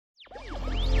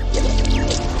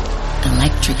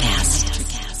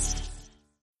NutraCast.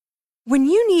 When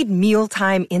you need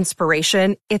mealtime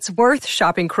inspiration, it's worth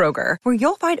shopping Kroger, where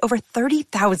you'll find over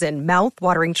 30,000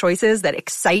 mouth-watering choices that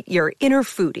excite your inner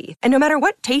foodie. And no matter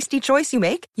what tasty choice you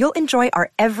make, you'll enjoy our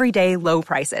everyday low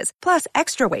prices, plus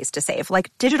extra ways to save,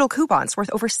 like digital coupons worth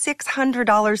over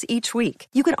 $600 each week.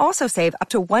 You can also save up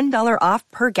to $1 off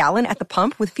per gallon at the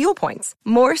pump with fuel points.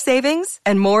 More savings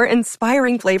and more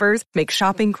inspiring flavors make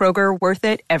shopping Kroger worth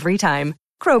it every time.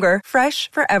 Kroger, fresh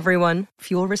for everyone.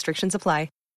 Fuel restrictions apply.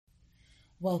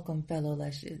 Welcome, fellow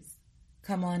Lushes.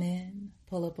 Come on in,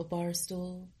 pull up a bar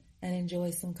stool, and enjoy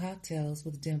some cocktails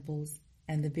with Dimples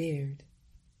and the Beard.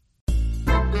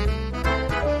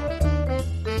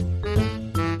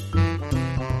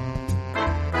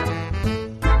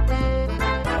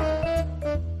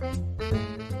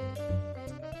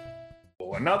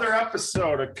 Another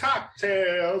episode of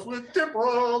Cocktails with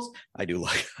Dimples. I do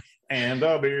like and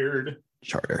a Beard.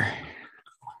 Charter.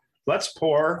 Let's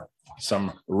pour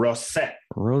some rosé.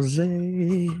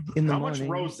 Rosé in the How morning.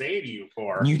 much rosé do you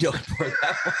pour? You don't pour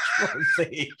that much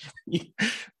rosé.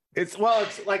 It's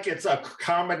like it's a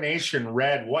combination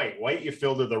red white. White you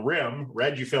fill to the rim.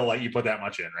 Red you feel like you put that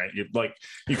much in, right? You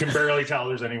can barely tell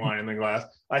there's any wine in the glass.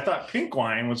 I thought pink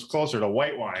wine was closer to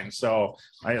white wine, so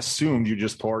I assumed you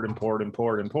just poured and poured and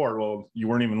poured and poured. Well, you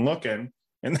weren't even looking,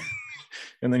 and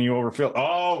then you overfilled.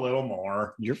 Oh, a little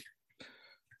more.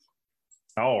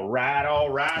 All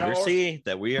right. You see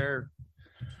that we are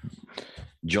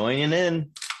joining in.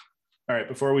 All right,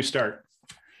 before we start,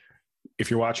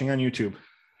 if you're watching on YouTube,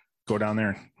 go down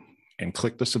there and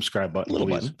click the subscribe button. Little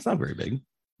button. It's not very big.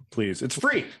 Please. It's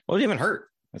free. Well, it even hurt.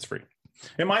 It's free.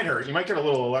 It might hurt. You might get a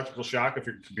little electrical shock if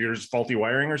your computer's faulty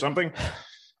wiring or something.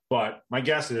 But my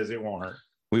guess is it won't hurt.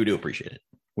 We do appreciate it.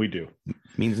 We do.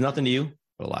 Means nothing to you,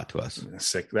 but a lot to us.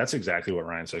 Sick. That's exactly what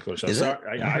Ryan Sickler said. Is it?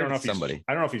 I don't know if somebody.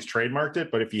 I don't know if he's trademarked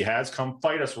it, but if he has, come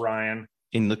fight us, Ryan.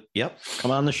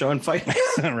 Come on the show and fight.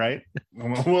 Right?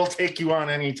 We'll take you on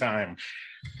anytime.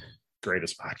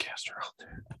 Greatest podcaster out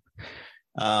there.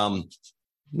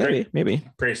 Maybe.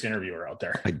 Greatest interviewer out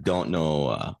there. I don't know.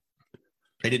 I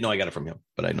didn't know I got it from him,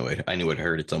 but I knew I'd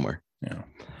heard it somewhere. Yeah.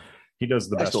 He does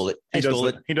the best. I stole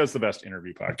it. He does the best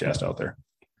interview podcast out there.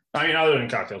 I mean, other than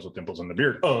Cocktails with Dimples and the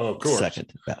Beard. Oh, of course.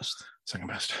 Second best.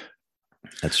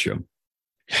 That's true.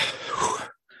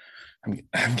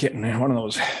 I'm getting one of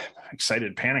those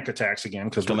excited panic attacks again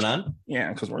because coming on.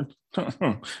 Yeah, because we're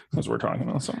talking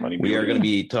to somebody. We are going to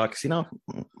be talking.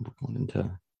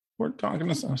 We're talking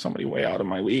to somebody way out of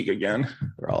my league again.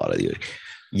 We're all out of the league.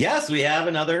 Yes, we have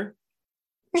another.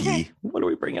 What are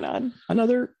we bringing on?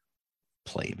 Another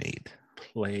playmate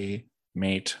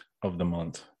of the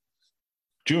month.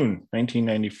 June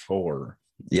 1994.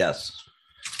 Yes.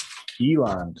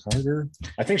 Elan Carter.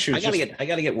 I think she was. I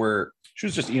gotta get where she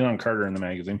was. Just Elan Carter in the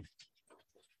magazine.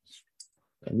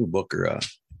 A new book or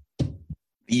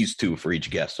these two for each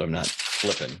guest, so I'm not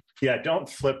flipping. Yeah, don't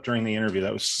flip during the interview.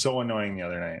 That was so annoying the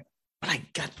other night. But I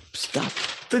got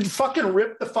stuff. Then fucking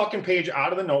rip the fucking page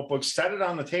out of the notebook, set it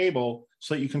on the table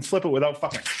so that you can flip it without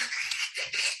fucking.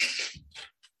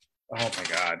 Oh my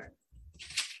God.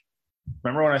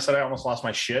 Remember when I said I almost lost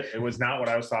my shit? It was not what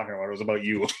I was talking about. It was about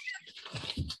you.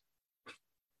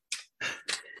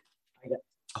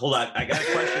 Hold on. I got a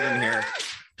question in here.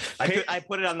 I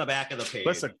put it on the back of the page.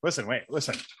 Listen.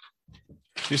 Do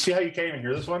you see how you can't even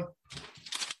hear this one?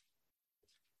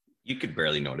 You could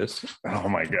barely notice. Oh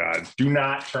my God. Do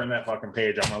not turn that fucking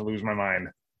page. I'm going to lose my mind.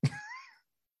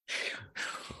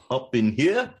 Up in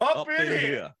here. Up in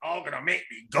here. All going to make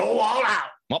me go all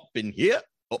out. Up in here.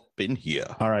 Up in here.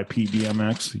 R.I.P.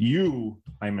 DMX. You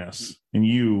I miss. And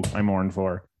you I mourn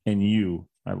for. And you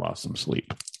I lost some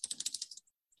sleep.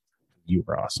 You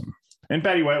were awesome. And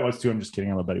Betty White was too. I'm just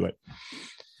kidding. I love Betty White.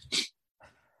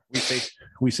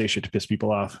 We say shit to piss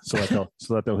people off so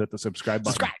that they'll hit the subscribe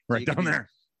button right down there.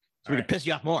 So we can piss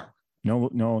you off more. No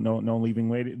leaving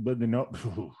waiting, but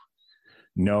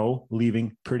no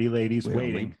leaving pretty ladies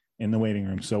waiting in the waiting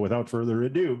room. So without further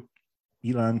ado,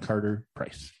 Elan Carter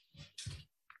Price.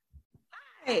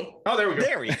 Hi. Oh, there we go.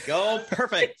 There we go.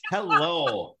 Perfect.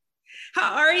 Hello.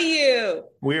 How are you?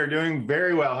 We are doing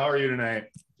very well. How are you tonight?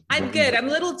 I'm good. I'm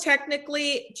a little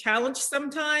technically challenged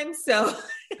sometimes, so.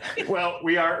 Well,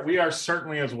 we are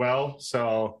certainly as well.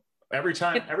 So every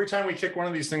time we kick one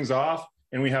of these things off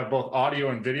and we have both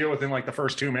audio and video within like the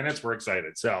first 2 minutes, we're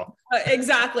excited. So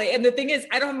exactly. And the thing is,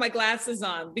 I don't have my glasses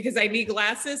on because I need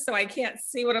glasses, so I can't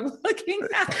see what I'm looking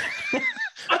at.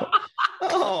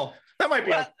 Oh, that might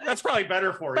be. That's probably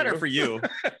better for you. Better for you.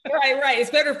 Right.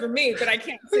 It's better for me, but I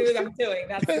can't see what I'm doing.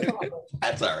 That's the problem.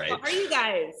 That's all right. How are you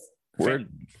guys?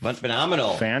 We're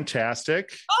phenomenal.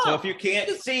 Fantastic. So if you can't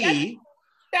see,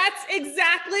 that's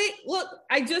exactly. Look,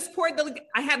 I just poured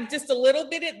I have just a little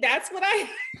bit of. That's what I.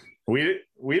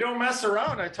 We don't mess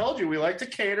around. I told you we like to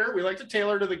cater. We like to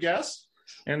tailor to the guests.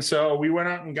 And so we went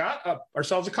out and got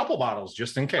ourselves a couple bottles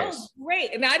just in case. Oh,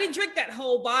 great. And I didn't drink that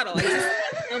whole bottle. I just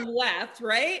had some left,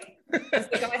 right? I was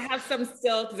like, I have some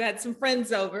still because I had some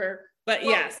friends over. But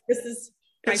yes, this is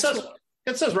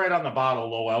it says right on the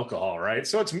bottle, low alcohol, right?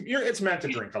 So it's meant to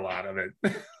drink a lot of it.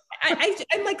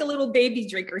 I'm like a little baby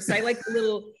drinker. So I like a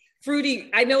little fruity.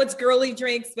 I know it's girly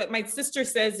drinks, but my sister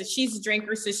says that she's a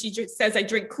drinker. So she says I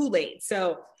drink Kool-Aid.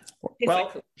 So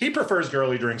well, he prefers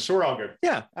girly drinks, so we're all good.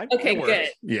 Yeah. Okay, good.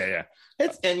 Yeah.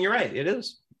 And you're right. It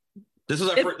is. This is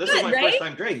my first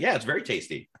time drink. Yeah, it's very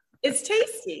tasty. It's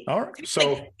tasty. All right.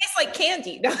 So it's like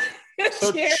candy.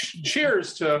 So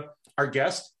cheers to our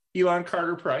guest, Elan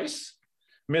Carter Price,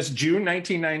 Miss June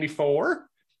 1994.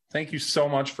 Thank you so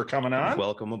much for coming on.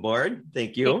 Welcome aboard.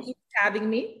 Thank you. Thank you for having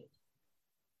me.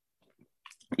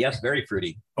 Yes, very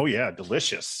fruity. Oh yeah,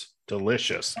 delicious.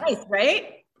 Nice,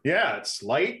 right? Yeah, it's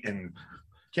light and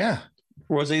yeah.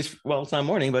 Rosé's, well, it's not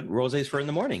morning, but rosé's for in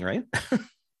the morning, right?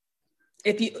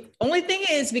 Only thing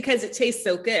is because it tastes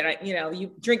so good,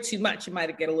 you drink too much, you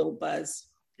might get a little buzz.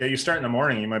 Yeah, you start in the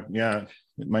morning, it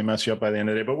might mess you up by the end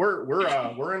of the day. But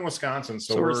we're in Wisconsin,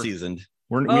 so we're seasoned.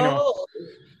 We know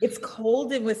it's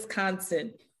cold in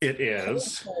Wisconsin. It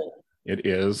is. It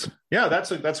is. Yeah, that's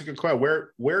a good question.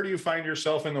 Where do you find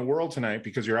yourself in the world tonight?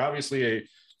 Because you're obviously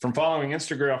from following you on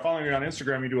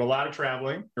Instagram, you do a lot of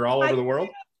traveling. You're all over the world.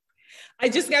 I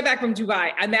just got back from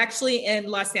Dubai. I'm actually in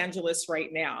Los Angeles right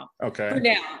now. Okay. For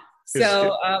now.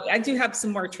 So I do have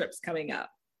some more trips coming up.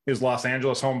 Is Los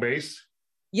Angeles home base?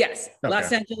 Yes. Okay.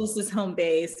 Los Angeles is home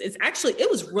base. It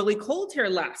was really cold here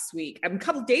last week. A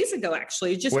couple of days ago,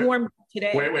 actually. It just warmed up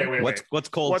today. Wait. What's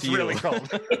cold What's to you? really cold?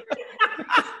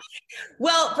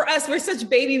 Well, for us, we're such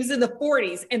babies in the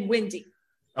 40s and windy.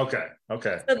 Okay.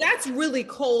 So that's really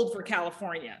cold for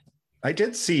California. I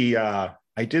did see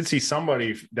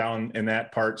somebody down in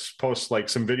that part post like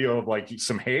some video of like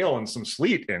some hail and some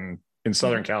sleet in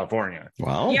Southern California.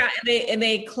 Wow. Yeah, and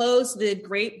they closed the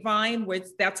Grapevine, which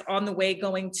that's on the way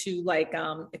going to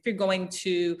if you're going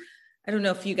to, I don't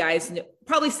know if you guys know,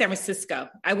 probably San Francisco.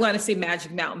 I want to say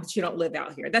Magic Mountain, but you don't live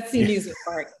out here. That's the amusement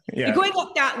park. Yeah. You're going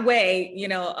up that way,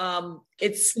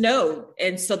 it snowed,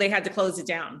 and so they had to close it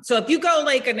down. So if you go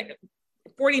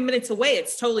 40 minutes away,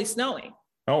 it's totally snowing.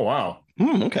 Oh, wow.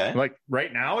 Okay. Like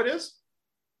right now it is?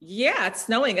 Yeah, it's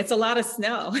snowing. It's a lot of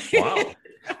snow. Wow.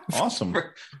 Awesome.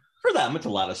 For them, it's a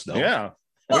lot of snow. Yeah.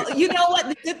 Well, you know what?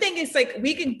 The good thing is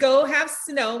we can go have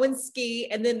snow and ski,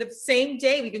 and then the same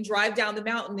day we can drive down the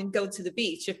mountain and go to the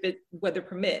beach if weather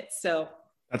permits. So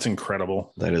that's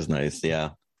incredible. That is nice. Yeah.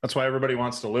 That's why everybody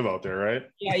wants to live out there, right?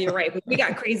 Yeah, you're right. But we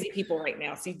got crazy people right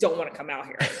now, so you don't want to come out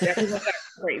here. Everyone's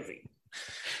crazy.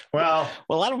 Well,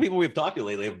 a lot of people we've talked to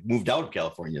lately have moved out of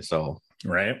California. So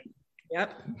right.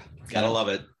 Yep. Gotta love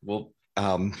it. Well,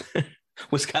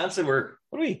 Wisconsin, what are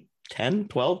we, 10,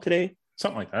 12 today?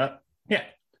 Something like that. Yeah.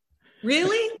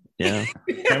 Really? Yeah.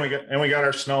 and we got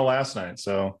our snow last night.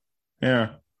 So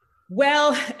yeah.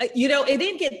 Well, it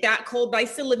didn't get that cold, but I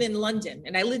still live in London,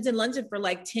 and I lived in London for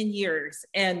 10 years.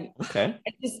 And okay.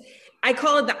 I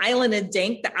call it the island of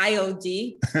dank, the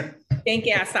IOD, dank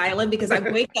ass island, because I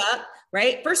wake up,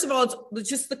 right? First of all, it's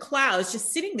just the clouds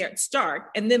just sitting there. It's dark.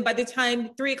 And then by the time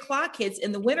 3 o'clock hits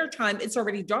in the wintertime, it's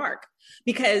already dark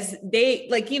because they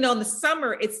in the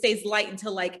summer, it stays light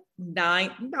until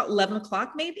 9, about 11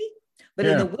 o'clock maybe. But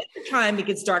in the wintertime, it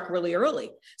gets dark really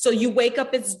early. So you wake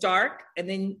up, it's dark, and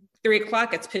then 3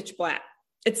 o'clock, it's pitch black.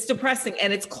 It's depressing,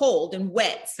 and it's cold and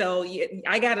wet. So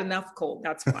I got enough cold.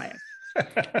 That's why.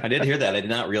 I did hear that. I did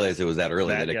not realize it was that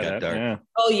early that it got dark. Yeah.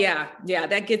 Oh, yeah. Yeah,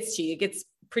 that gets to you. It gets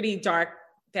pretty dark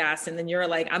fast, and then you're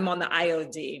like, I'm on the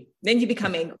IOD. Then you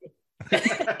become angry.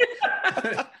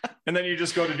 And then you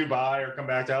just go to Dubai or come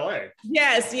back to LA.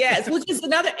 Yes, which is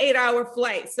another 8-hour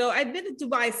flight. So I've been to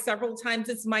Dubai several times.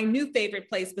 It's my new favorite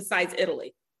place besides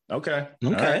Italy. Okay.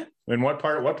 Right. And what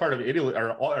part of Italy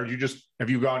have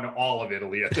you gone to all of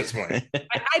Italy at this point?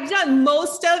 I've done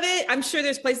most of it. I'm sure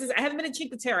there's places. I haven't been to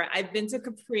Cinque Terre. I've been to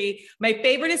Capri. My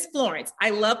favorite is Florence. I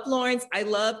love Florence. I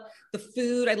love the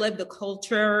food. I love the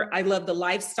culture. I love the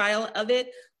lifestyle of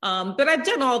it. But I've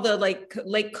done all the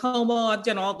Lake Como. I've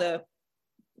done all the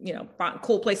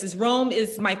cool places. Rome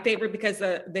is my favorite because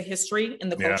of the history and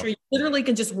the culture. You literally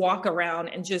can just walk around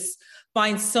and just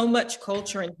find so much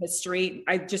culture and history.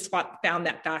 I just found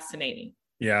that fascinating.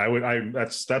 Yeah,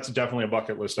 that's definitely a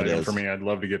bucket list item for me. I'd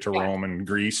love to get to Rome and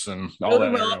Greece and all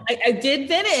that. I did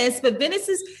Venice, but Venice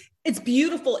It's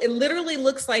beautiful. It literally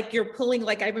looks like you're pulling,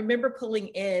 like I remember pulling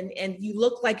in and you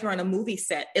look like you're on a movie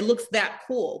set. It looks that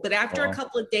cool. But after a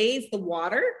couple of days, the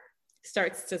water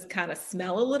starts to kind of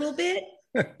smell a little bit,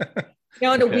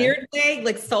 in a weird way,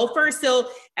 like sulfur. So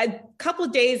a couple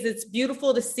of days, it's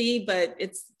beautiful to see, but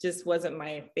it's just wasn't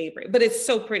my favorite, but it's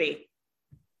so pretty.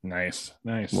 Nice.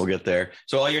 We'll get there.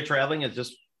 So all your traveling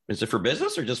is it for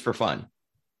business or just for fun?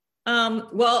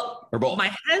 Well, or both?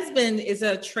 My husband is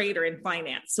a trader in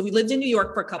finance. So we lived in New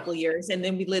York for a couple of years, and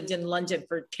then we lived in London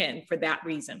for that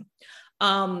reason.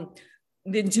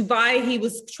 In Dubai, he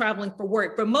was traveling for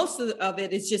work, but most of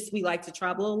it is just, we like to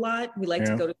travel a lot. We like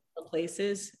to go to different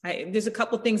places. There's a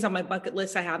couple of things on my bucket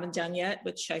list I haven't done yet,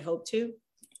 which I hope to.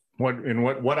 What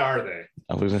are they?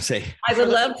 I was going to say, I would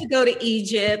love to go to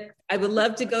Egypt. I would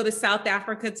love to go to South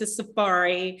Africa to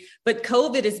safari, but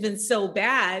COVID has been so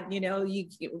bad,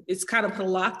 it's kind of put a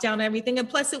lockdown on everything. And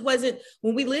plus it wasn't,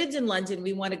 when we lived in London,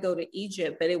 we want to go to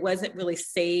Egypt, but it wasn't really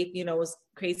safe. It was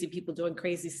crazy people doing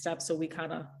crazy stuff. So we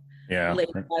kind of, I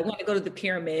want to go to the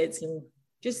pyramids and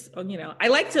just, I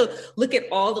like to look at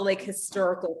all the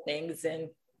historical things, and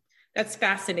that's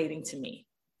fascinating to me.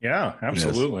 Yeah,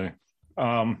 absolutely.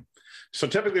 So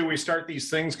typically we start these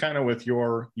things kind of with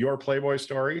your Playboy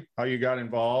story, how you got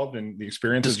involved and the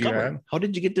experiences you had. How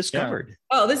did you get discovered? Yeah.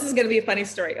 Oh, this is going to be a funny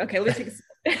story. Okay, let's take a sip.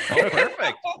 Oh,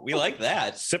 perfect. We like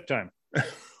that. Sip time.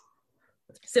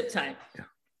 Sip time.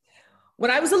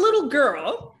 When I was a little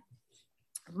girl,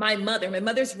 my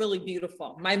mother's really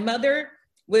beautiful. My mother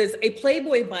was a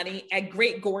Playboy bunny at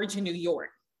Great Gorge in New York.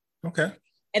 Okay.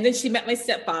 And then she met my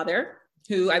stepfather,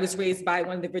 who I was raised by,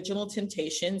 one of the original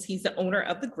Temptations. He's the owner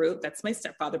of the group. That's my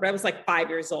stepfather, but I was like 5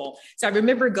 years old. So I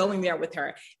remember going there with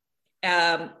her.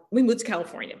 We moved to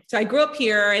California. So I grew up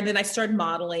here, and then I started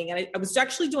modeling, and I was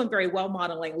actually doing very well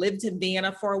modeling. Lived in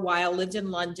Vienna for a while, lived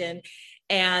in London.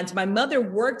 And my mother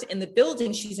worked in the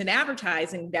building. She's in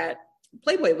advertising that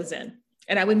Playboy was in.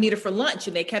 And I would meet her for lunch,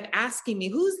 and they kept asking me,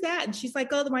 who's that? And she's like,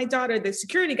 oh, my daughter. The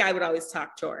security guy would always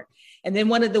talk to her. And then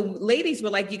one of the ladies were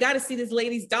like, you got to see this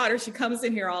lady's daughter. She comes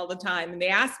in here all the time. And they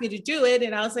asked me to do it.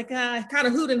 And I was like, kind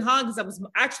of hoot and hog, because I was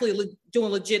actually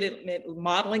doing legitimate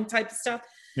modeling type of stuff.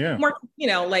 Yeah. More,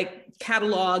 like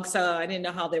catalogs. I didn't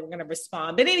know how they were going to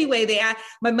respond. But anyway,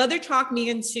 my mother talked me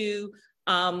into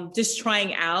just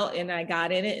trying out, and I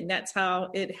got in it, and that's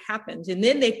how it happened. And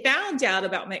then they found out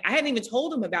about I hadn't even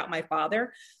told them about my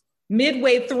father.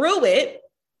 Midway through it,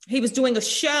 he was doing a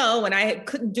show, and I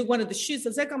couldn't do one of the shoots. I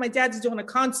was like, oh, my dad's doing a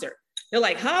concert. They're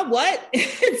like, huh, what?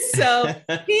 So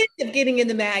he ended up getting in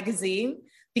the magazine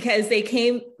because they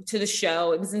came to the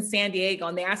show. It was in San Diego,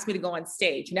 and they asked me to go on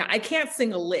stage. Now, I can't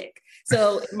sing a lick.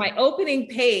 So my opening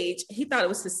page, he thought it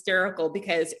was hysterical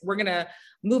because we're going to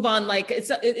move on. Like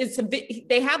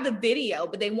they have the video,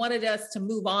 but they wanted us to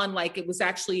move on like it was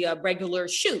actually a regular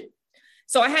shoot.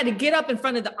 So I had to get up in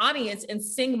front of the audience and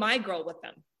sing My Girl with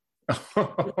them.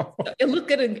 It looked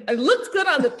good. It looked good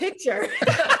on the picture.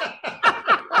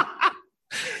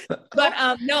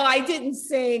 But no, I didn't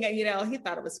sing. He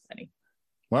thought it was funny.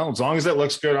 Well, as long as it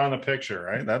looks good on the picture,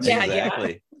 right? That's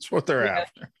exactly. That's what they're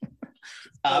after.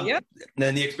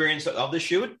 Then the experience of the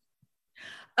shoot.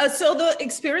 So the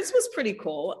experience was pretty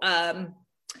cool.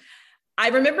 I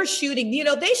remember shooting,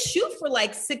 they shoot for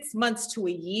like 6 months to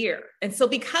a year. And so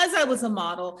because I was a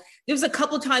model, there was a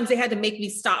couple of times they had to make me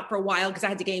stop for a while because I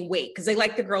had to gain weight because they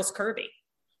like the girls curvy.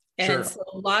 And so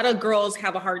a lot of girls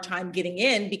have a hard time getting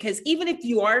in because even if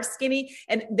you are skinny,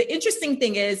 and the interesting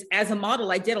thing is, as a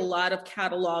model, I did a lot of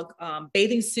catalog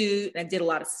bathing suit, and I did a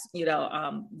lot of,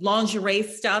 lingerie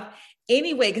stuff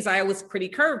anyway, because I was pretty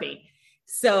curvy.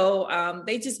 So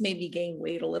they just made me gain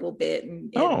weight a little bit.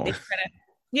 And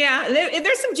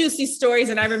there's some juicy stories.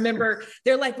 And I remember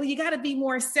they're like, well, you got to be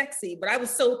more sexy. But I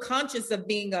was so conscious of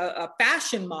being a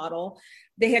fashion model.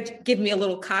 They had to give me a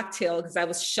little cocktail because I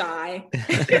was shy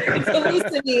to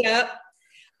loosen me up.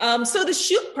 So the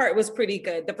shoot part was pretty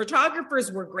good. The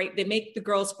photographers were great. They make the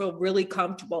girls feel really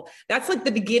comfortable. That's like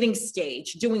the beginning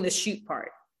stage, doing the shoot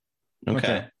part.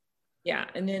 Okay. Yeah.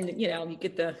 And then, you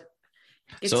get the...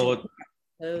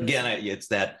 Again, it's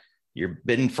that you've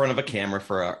been in front of a camera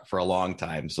for a long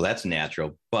time. So that's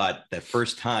natural. But that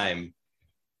first time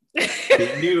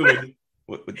being nude,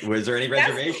 was there any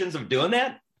reservations of doing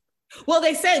that? Well,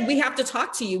 they said, we have to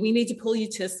talk to you. We need to pull you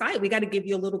to the side. We got to give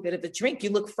you a little bit of a drink. You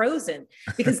look frozen.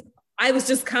 Because I was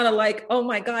just kind of like, oh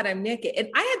my God, I'm naked. And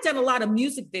I had done a lot of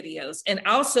music videos. And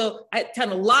also I had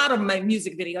done a lot of my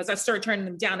music videos. I started turning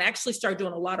them down. I actually started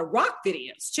doing a lot of rock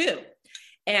videos too.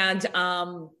 And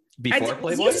before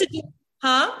Playboy?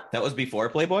 That was before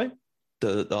Playboy?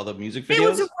 all the music It videos?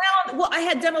 was around, well, I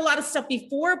had done a lot of stuff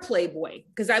before Playboy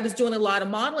because I was doing a lot of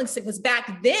modeling stuff. Because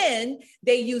back then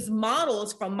they used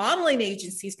models from modeling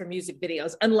agencies for music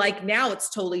videos. Unlike now, it's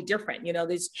totally different. You know,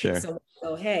 there's someone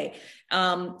go, hey.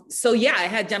 So yeah, I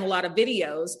had done a lot of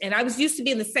videos and I was used to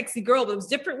being the sexy girl, but it was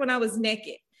different when I was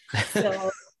naked.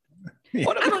 So I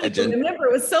don't even remember.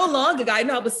 It was so long ago. I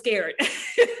know I was scared.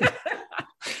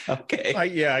 Okay.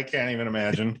 I can't even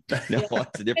imagine. No,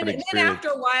 it's a different experience. Then after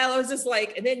a while, I was just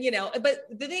like, and then, you know, but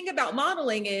the thing about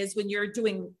modeling is when you're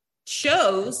doing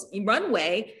shows,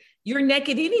 runway, you're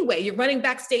naked anyway. You're running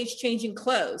backstage, changing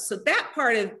clothes. So that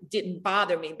part of didn't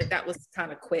bother me, but that was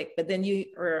kind of quick. But then you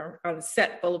are on a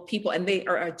set full of people and they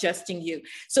are adjusting you.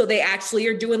 So they actually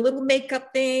are doing little makeup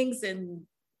things and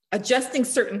adjusting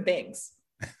certain things.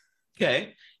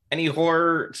 Okay. Any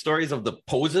horror stories of the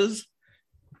poses?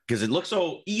 Because it looks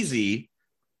so easy,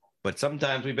 but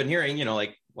sometimes we've been hearing, you know,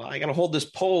 like, well, I got to hold this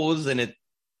pose and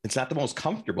it's not the most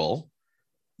comfortable.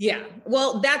 Yeah.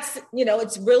 Well, that's, you know,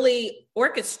 it's really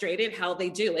orchestrated how they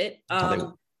do it.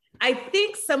 I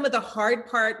think some of the hard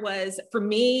part was for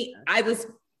me,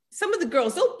 some of the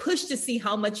girls, they'll push to see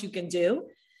how much you can do.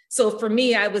 So for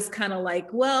me, I was kind of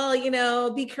like, well, you know,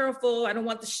 be careful. I don't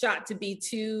want the shot to be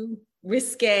too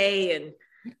risque. And,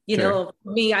 you know,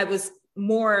 for me, I was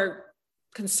more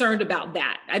concerned about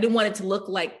that. I didn't want it to look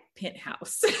like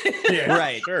Penthouse. Yeah,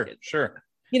 right. Sure.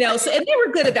 You know, so, and they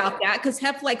were good about that because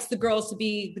Hef likes the girls to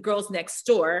be the girls next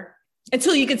door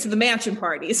until you get to the mansion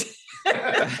parties.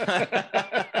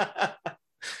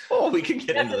 Oh, we can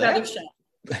get into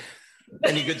that.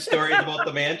 Any good stories about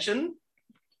the mansion?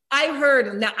 I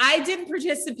heard, now I didn't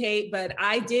participate, but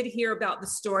I did hear about the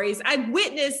stories. I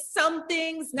witnessed some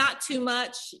things, not too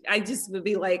much. I just would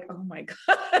be like, oh my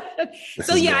God.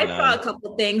 So yeah, I saw a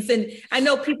couple of things and I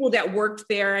know people that worked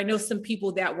there. I know some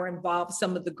people that were involved,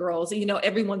 some of the girls, and, you know,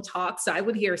 everyone talks. So I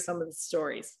would hear some of the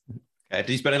stories. Did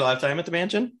you spend a lot of time at the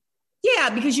mansion?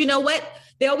 Yeah, because you know what?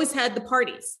 They always had the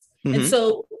parties. Mm-hmm. And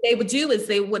so what they would do is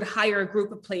they would hire a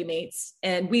group of playmates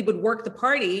and we would work the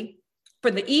party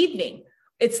for the evening.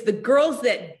 It's the girls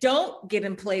that don't get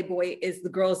in Playboy is the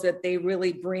girls that they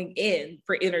really bring in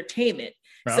for entertainment.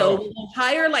 Oh. So we'll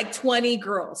hire like 20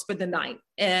 girls for the night.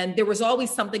 And there was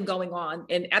always something going on.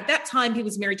 And at that time, he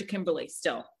was married to Kimberly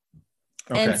still.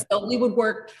 Okay. And so we would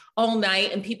work all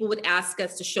night and people would ask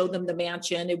us to show them the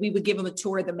mansion and we would give them a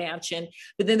tour of the mansion.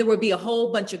 But then there would be a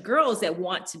whole bunch of girls that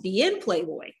want to be in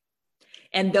Playboy.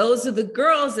 And those are the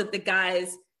girls that the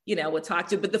guys, you know, would talk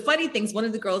to. But the funny thing is, one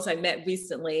of the girls I met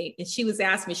recently, and she was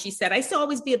asking me, she said, I used to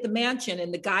always be at the mansion.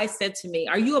 And the guy said to me,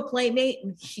 are you a playmate?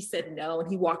 And she said, no. And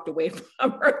he walked away from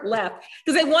her, left,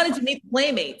 because they wanted to meet the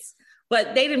playmates.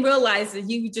 But they didn't realize that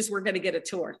you just were going to get a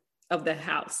tour of the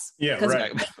house. Yeah,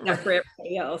 right. Not for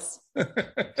everybody else.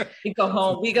 We go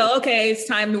home. We go, okay, it's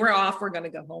time. We're off. We're going to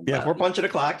go home. Yeah, we're punching a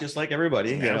clock just like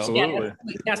everybody. Yeah, absolutely.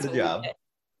 Yeah, that's the job.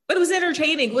 But it was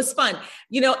entertaining. It was fun.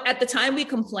 You know, at the time we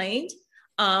complained,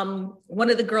 one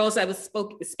of the girls I was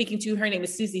speaking to, her name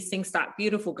is Susie Singstock,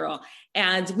 beautiful girl.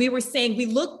 And we were saying, we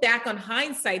look back on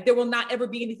hindsight, there will not ever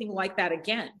be anything like that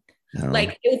again. No.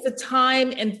 Like it was a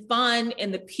time and fun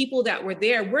and the people that were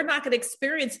there, we're not going to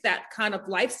experience that kind of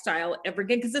lifestyle ever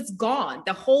again because it's gone.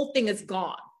 The whole thing is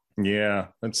gone. Yeah,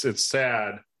 it's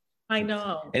sad. I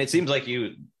know. And it seems like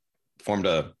you formed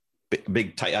a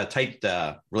big tight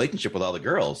relationship with all the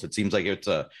girls. It seems like it's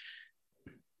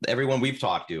everyone we've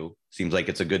talked to seems like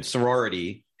it's a good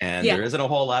sorority and there isn't a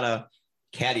whole lot of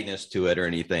cattiness to it or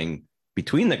anything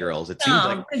between the girls. It seems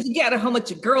like you got a whole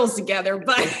bunch of girls together,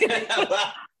 but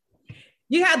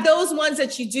you have those ones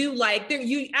that you do like.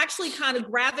 You actually kind of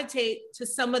gravitate to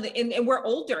some of the, and we're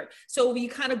older, so you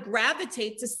kind of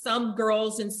gravitate to some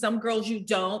girls and some girls you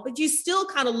don't, but you still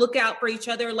kind of look out for each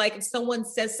other. Like if someone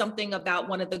says something about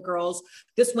one of the girls,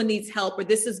 this one needs help or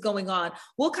this is going on,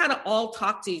 we'll kind of all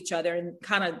talk to each other and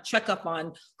kind of check up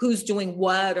on who's doing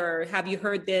what, or have you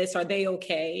heard this? Are they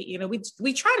okay? You know,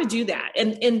 we try to do that,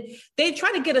 and they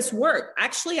try to get us work.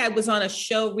 Actually, I was on a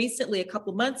show recently, a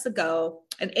couple months ago,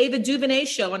 an Ava DuVernay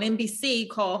show on NBC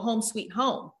called Home Sweet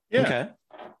Home. Yeah. Okay.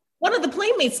 One of the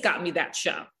playmates got me that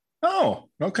show. Oh,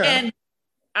 okay. And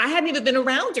I hadn't even been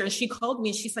around her. And she called me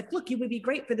and she's like, look, you would be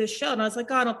great for this show. And I was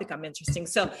like, oh, I don't think I'm interesting.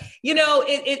 So, you know,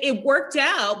 it worked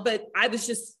out, but I was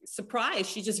just surprised.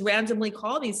 She just randomly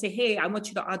called me and said, hey, I want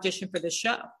you to audition for this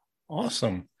show.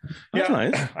 Awesome. Yeah,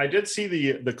 nice. I did see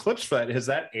the clips for that. Has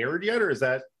that aired yet? Or is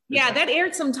that? That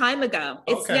aired some time ago.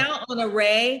 It's now on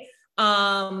Array.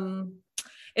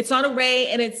 It's on Array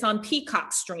and it's on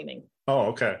Peacock streaming. Oh,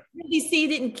 okay.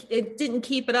 NBC didn't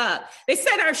keep it up. They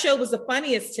said our show was the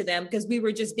funniest to them because we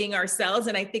were just being ourselves.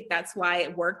 And I think that's why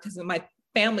it worked, because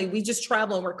family. We just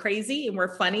travel and we're crazy and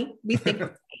we're funny. We think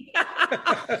we're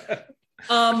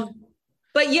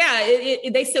but yeah,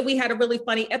 they said we had a really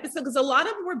funny episode because a lot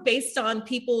of them were based on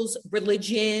people's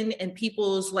religion and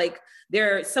people's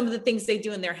some of the things they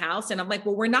do in their house. And I'm like,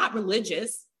 well, we're not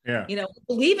religious. Yeah. We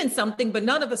believe in something, but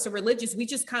none of us are religious. We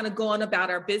just kind of go on about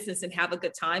our business and have a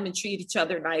good time and treat each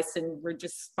other nice. And we're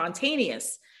just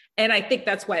spontaneous. And I think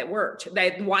that's why it worked.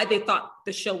 Why they thought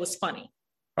the show was funny.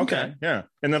 Okay. Yeah.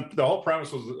 And the whole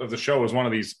premise of the show was one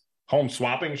of these home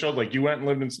swapping shows. Like you went and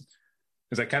lived in,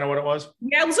 is that kind of what it was?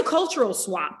 Yeah, it was a cultural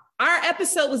swap. Our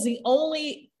episode was the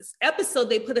only episode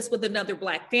they put us with another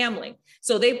Black family.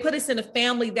 So they put us in a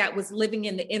family that was living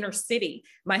in the inner city.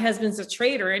 My husband's a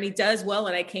trader and he does well.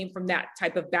 And I came from that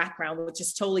type of background, which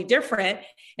is totally different.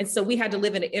 And so we had to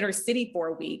live in an inner city for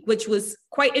a week, which was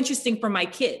quite interesting for my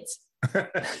kids.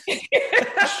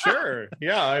 Sure.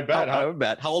 Yeah, I bet. I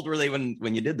bet. How old were they when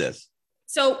you did this?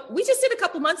 So we just did a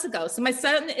couple months ago. So my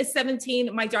son is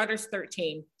 17. My daughter's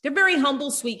 13. They're very humble,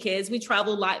 sweet kids. We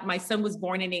travel a lot. My son was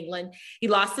born in England. He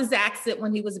lost his accent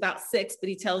when he was about 6, but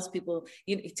he tells people,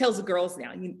 he tells the girls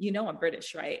now, I'm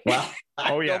British, right? Well, I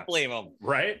don't blame him.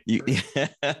 Right?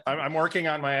 I'm working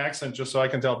on my accent just so I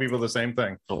can tell people the same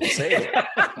thing.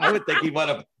 I would think he'd want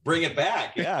to bring it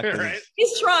back. Yeah. Right?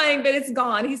 He's trying, but it's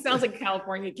gone. He sounds like a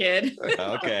California kid.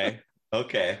 Okay.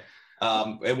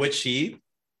 In which he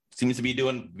seems to be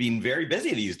being very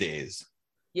busy these days.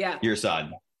 Yeah. Your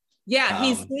son. Yeah,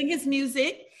 he's doing his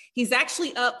music. He's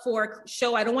actually up for a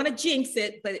show. I don't want to jinx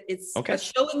it, but it's a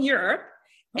show in Europe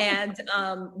and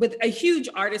with a huge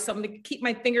artist. So I'm going to keep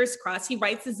my fingers crossed. He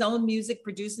writes his own music,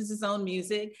 produces his own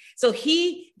music. So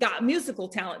he got musical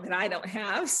talent that I don't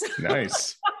have. So.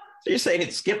 Nice. So you're saying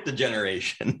it skipped a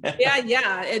generation.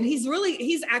 Yeah. And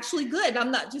he's actually good.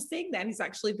 I'm not just saying that. He's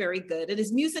actually very good. And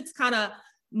his music's kind of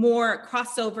more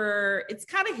crossover. It's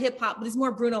kind of hip hop, but it's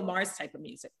more Bruno Mars type of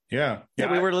music. Yeah.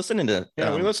 We were listening to.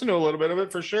 We listened to a little bit of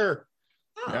it for sure.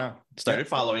 Oh, yeah. Started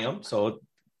following him. So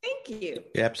thank you.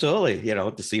 Absolutely.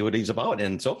 To see what he's about.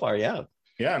 And so far, yeah.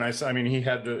 Yeah. And he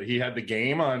had the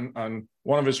game on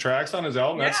one of his tracks on his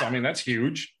album. That's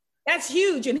huge. That's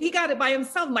huge. And he got it by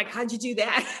himself. I'm like, how'd you do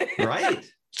that? Right.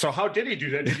 So how did he do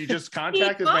that? Did he just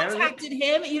contact his manager? He contacted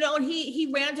him, and he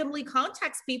randomly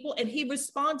contacts people and he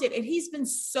responded. And he's been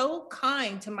so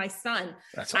kind to my son.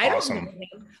 That's awesome. I don't know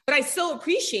him, but I so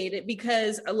appreciate it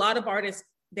because a lot of artists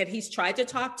that he's tried to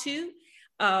talk to,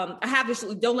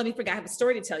 don't let me forget, I have a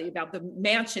story to tell you about the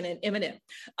mansion in Eminem.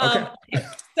 Okay.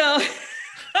 So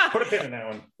put a pin in that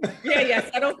one.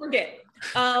 Yes, I don't forget.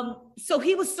 So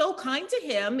he was so kind to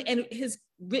him and has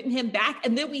written him back.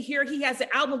 And then we hear he has an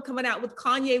album coming out with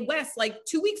Kanye West like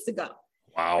 2 weeks ago.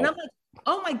 Wow. And I'm like,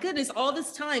 oh my goodness, all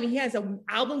this time he has an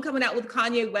album coming out with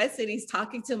Kanye West and he's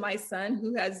talking to my son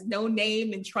who has no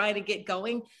name and trying to get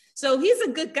going. So he's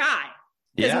a good guy.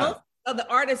 Because most of the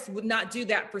artists would not do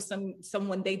that for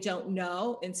someone they don't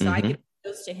know. And so I get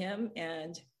close to him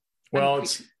and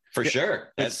it's for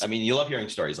sure. You love hearing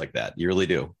stories like that. You really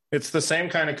do. It's the same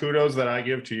kind of kudos that I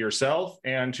give to yourself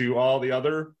and to all the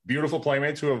other beautiful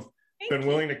playmates who have been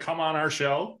willing to come on our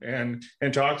show and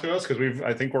talk to us. Cause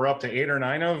I think we're up to 8 or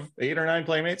 9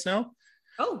 playmates now.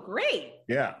 Oh, great.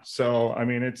 Yeah. So,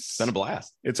 it's been a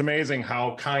blast. It's amazing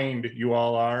how kind you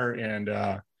all are. And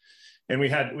we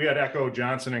had Echo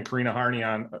Johnson and Karina Harney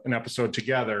on an episode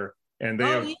together and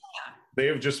they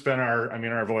have just been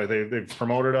our voice. They've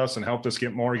promoted us and helped us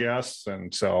get more guests.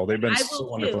 And so they've been so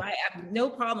wonderful. I have no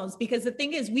problems because the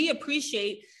thing is, we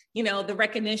appreciate, the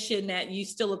recognition that you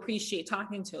still appreciate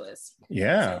talking to us.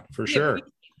 Yeah, so for sure.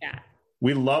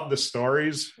 We love the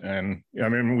stories. And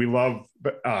we love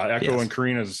Echo and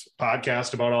Karina's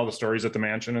podcast about all the stories at the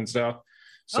mansion and stuff.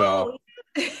 So,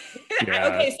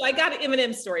 Okay. So I got an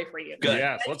Eminem story for you. Good.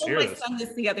 Yes, let's hear this. I told my son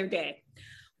this the other day.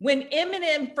 When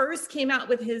Eminem first came out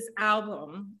with his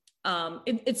album,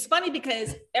 it's funny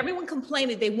because everyone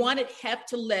complained that they wanted Hef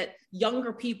to let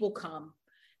younger people come.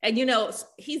 And,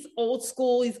 he's old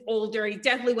school, he's older. He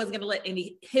definitely wasn't going to let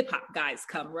any hip hop guys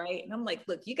come, right? And I'm like,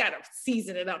 look, you got to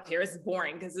season it up here. It's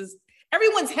boring because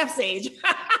everyone's Hef's age.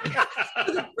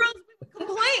 The girls would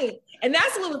complain. And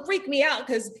that's what would freak me out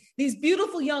because these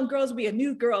beautiful young girls would be a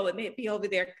new girl and they'd be over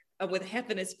there with Hef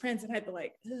and his friends. And I'd be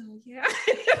like, oh, yeah.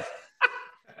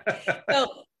 So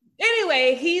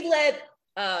anyway, he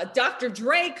let Dr.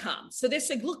 Dre come. So they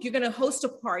said, look, you're going to host a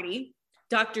party.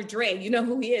 Dr. Dre, you know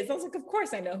who he is? I was like, of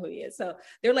course I know who he is. So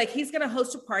they're like, he's going to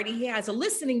host a party. He has a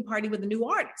listening party with a new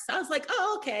artist. I was like,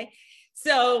 oh, okay.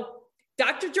 So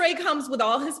Dr. Dre comes with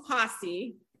all his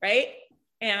posse, right?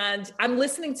 And I'm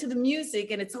listening to the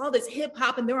music and it's all this hip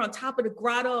hop and they're on top of the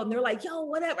grotto and they're like, yo,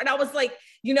 whatever. And I was like,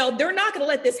 you know, they're not going to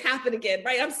let this happen again,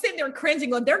 right? I'm sitting there cringing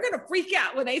going, they're going to freak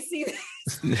out when they see this.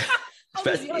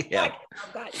 Yeah.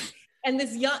 And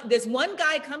this one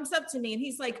guy comes up to me and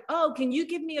he's like, oh, can you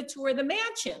give me a tour of the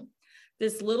mansion?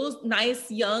 This little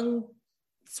nice, young,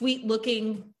 sweet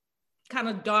looking, kind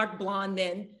of dark blonde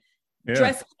man,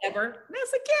 dressed whatever. And I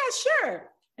was like, yeah, sure.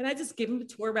 And I just give him a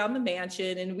tour around the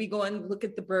mansion and we go and look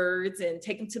at the birds and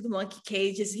take him to the monkey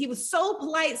cages. He was so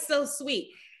polite, so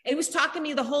sweet. And he was talking to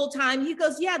me the whole time. He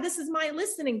goes, yeah, this is my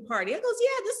listening party. I goes,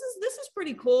 yeah, this is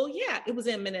pretty cool. Yeah, it was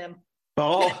Eminem.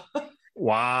 Oh,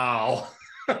 wow.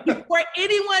 Before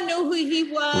anyone knew who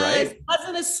he was, right.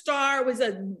 Wasn't a star,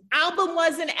 album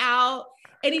wasn't out.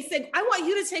 And he said, I want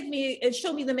you to take me and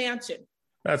show me the mansion.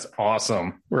 That's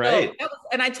awesome. Right. So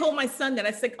and I told my son that.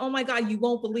 I said, oh my God, you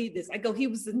won't believe this. I go, he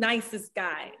was the nicest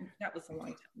guy. That was a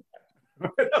long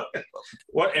time ago.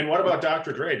 What about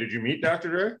Dr. Dre? Did you meet Dr.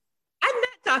 Dre? I met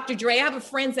Dr. Dre. I have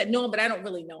friends that know him, but I don't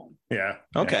really know him. Yeah.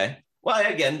 Okay. Well,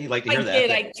 again, you like to hear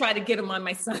that. I try to get him on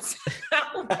my son's.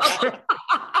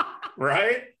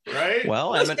 Right.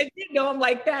 Well, I didn't know him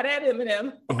like that at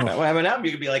Eminem. Well, Eminem,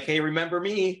 you could be like, hey, remember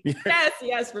me?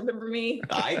 Yes, remember me.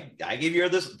 I gave you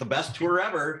the best tour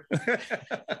ever.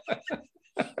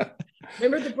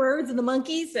 Remember the birds and the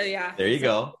monkeys? So yeah. There you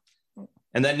go.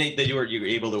 And then you were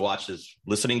able to watch his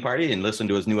listening party and listen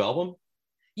to his new album?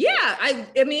 Yeah,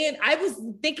 I mean, I was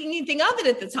thinking anything of it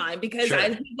at the time because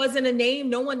he wasn't a name.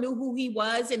 No one knew who he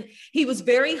was. And he was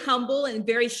very humble and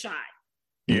very shy.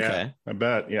 Yeah, okay. I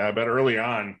bet. Yeah, I bet early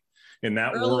on in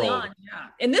that world. Yeah.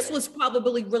 And this was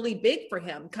probably really big for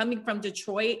him, coming from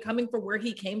Detroit, coming from where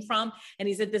he came from. And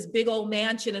he's at this big old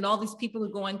mansion and all these people are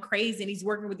going crazy. And he's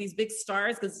working with these big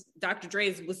stars because Dr.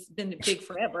 Dre's been big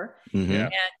forever. Mm-hmm. Yeah.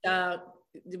 And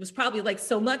it was probably like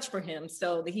so much for him.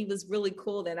 So he was really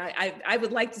cool. And I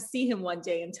would like to see him one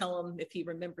day and tell him if he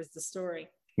remembers the story.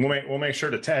 We'll make sure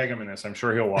to tag him in this. I'm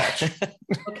sure he'll watch.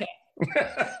 Okay.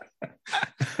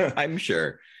 I'm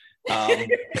sure.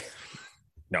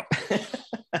 No.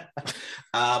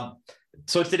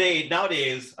 So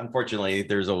nowadays, unfortunately,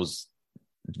 there's those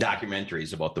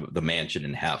documentaries about the mansion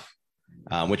in Hef,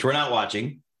 which we're not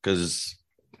watching because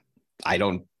I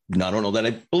don't know that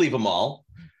I believe them all.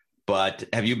 But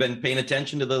have you been paying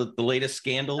attention to the latest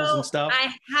scandals and stuff?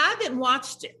 I haven't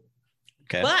watched it.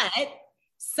 Okay. But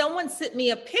someone sent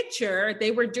me a picture.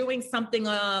 They were doing something,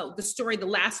 the story, the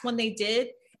last one they did.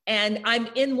 And I'm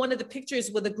in one of the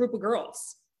pictures with a group of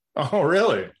girls. Oh,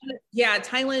 really? Yeah.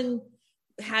 Thailand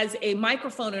has a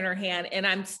microphone in her hand and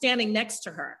I'm standing next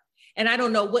to her. And I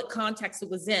don't know what context it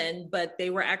was in, but they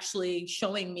were actually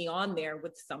showing me on there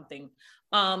with something.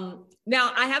 Now,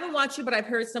 I haven't watched it, but I've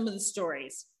heard some of the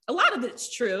stories. A lot of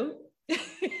it's true.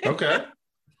 Okay.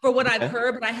 For what I've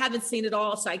heard, but I haven't seen it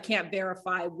all, so I can't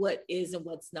verify what is and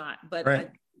what's not. But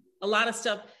a lot of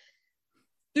stuff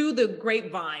through the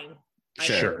grapevine.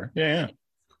 Sure. Yeah.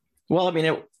 Well, I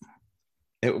mean,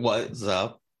 it was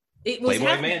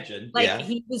Playboy Mansion. Like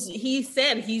he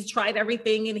said he's tried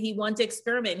everything and he wanted to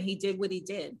experiment and he did what he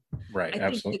did. Right.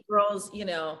 I think the girls,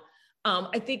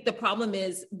 I think the problem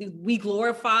is we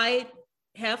glorified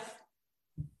Hef.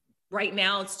 Right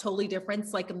now, it's totally different.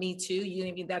 It's like a Me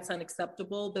Too. That's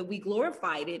unacceptable, but we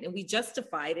glorified it and we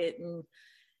justified it. And,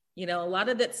 a lot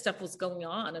of that stuff was going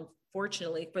on,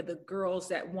 unfortunately, for the girls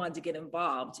that wanted to get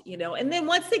involved, And then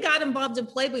once they got involved in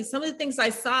Playboy, some of the things I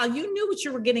saw, you knew what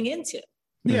you were getting into.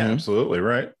 Yeah, absolutely.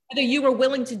 Right. Whether you were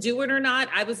willing to do it or not,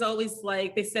 I was always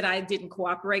like, they said I didn't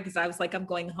cooperate because I was like, I'm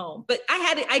going home. But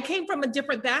I came from a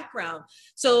different background.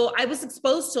 So I was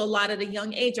exposed to a lot at a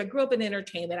young age. I grew up in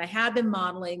entertainment. I had been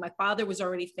modeling. My father was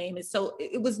already famous. So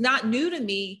it was not new to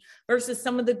me versus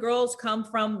some of the girls come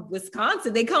from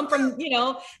Wisconsin. They come from,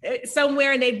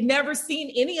 somewhere and they've never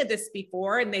seen any of this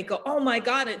before. And they go, oh my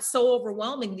God, it's so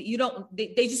overwhelming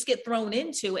that they just get thrown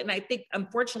into it. And I think,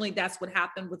 unfortunately, that's what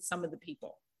happened with some of the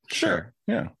people. Sure.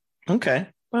 Yeah. Okay.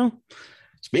 Well,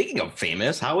 speaking of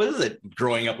famous, how is it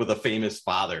growing up with a famous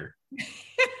father?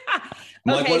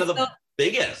 Like one of the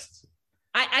biggest.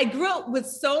 I grew up with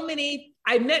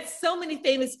I met so many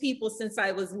famous people since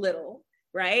I was little,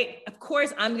 right? Of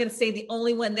course, I'm going to say the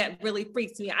only one that really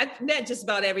freaks me. I've met just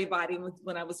about everybody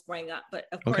when I was growing up, but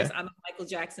of course, I'm a Michael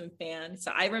Jackson fan.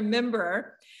 So I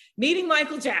remember meeting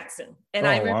Michael Jackson. And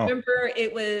I remember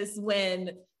it was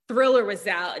when Thriller was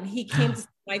out and he came to see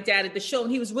my dad at the show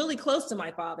and he was really close to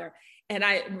my father. And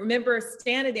I remember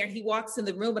standing there and he walks in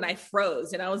the room and I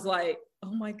froze and I was like,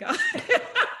 oh my God.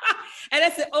 And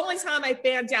that's the only time I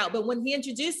fanned out. But when he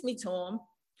introduced me to him,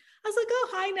 I was like, oh,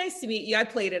 hi, nice to meet you. I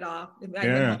played it off.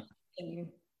 And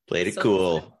Played it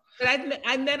cool. But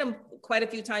I met him quite a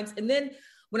few times. And then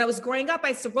when I was growing up, I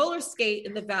used to roller skate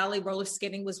in the Valley. Roller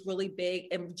skating was really big.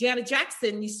 And Janet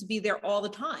Jackson used to be there all the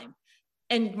time.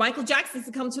 And Michael Jackson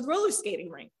used to come to the roller skating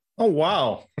rink. Oh,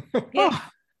 wow. Yeah.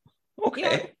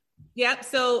 Okay. Yeah.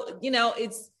 So,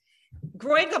 it's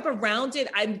growing up around it.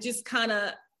 I'm just kind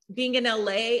of being in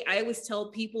LA. I always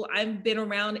tell people I've been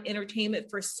around entertainment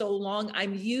for so long.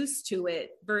 I'm used to it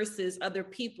versus other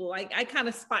people. I kind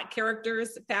of spot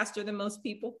characters faster than most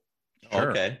people.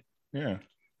 Sure. Okay. Yeah.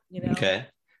 Okay.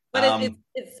 But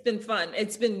it's been fun.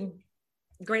 It's been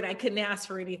great. I couldn't ask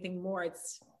for anything more.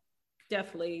 It's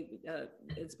definitely,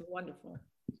 it's been wonderful.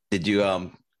 Did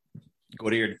you go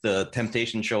to the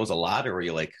Temptation shows a lot, or were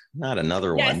you like, not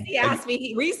another yes, one? He asked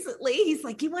me recently. He's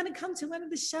like, "You want to come to one of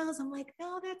the shows?" I'm like,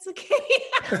 "No, that's okay."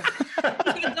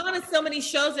 I've gone to so many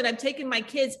shows, and I've taken my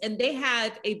kids, and they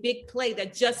had a big play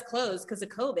that just closed because of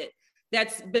COVID.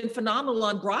 That's been phenomenal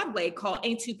on Broadway called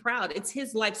 "Ain't Too Proud." It's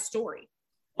his life story.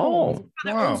 Oh,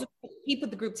 wow. He put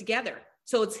the group together,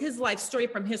 so it's his life story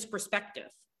from his perspective,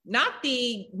 not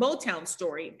the Motown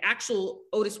story, actual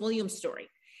Otis Williams story.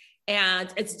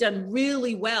 And it's done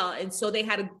really well. And so they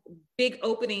had a big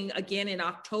opening again in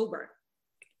October.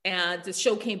 And the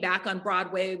show came back on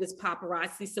Broadway. It was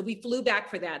paparazzi. So we flew back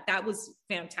for that. That was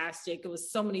fantastic. It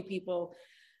was so many people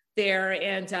there.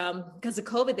 And because of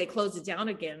COVID, they closed it down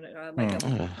again.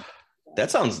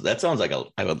 That sounds like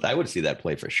I would see that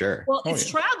play for sure. Well, it's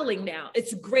traveling now.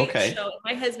 It's a great show.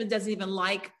 My husband doesn't even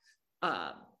like,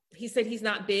 he said he's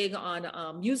not big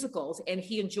on musicals, and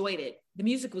he enjoyed it. The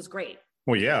music was great.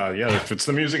 Well, yeah. If it's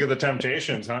the music of the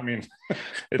Temptations, I mean,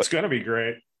 it's going to be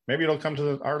great. Maybe it'll come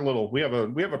to our little. We have a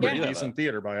pretty decent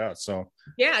theater by us, so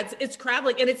yeah, it's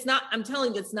traveling, and it's not. I'm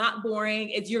telling you, it's not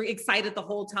boring. You're excited the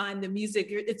whole time. The music,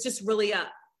 it's just really up.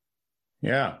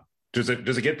 Yeah. Does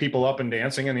it get people up and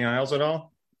dancing in the aisles at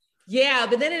all? Yeah,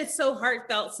 but then it's so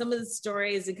heartfelt. Some of the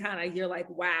stories, and kind of you're like,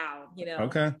 wow,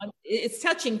 Okay. It's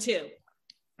touching too.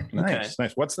 Nice.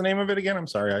 What's the name of it again? I'm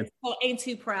sorry. It's called Ain't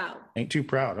Too Proud. Ain't Too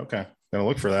Proud. Okay. Gonna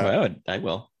look for that. Well, I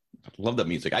will. I love the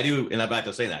music. I do, and I'm about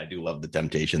to say that I do love the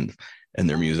Temptations and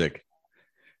their music.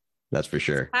 That's for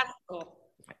sure. Classical.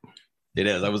 It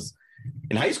is. I was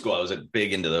in high school. I was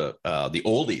big into the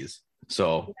oldies.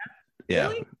 So yeah,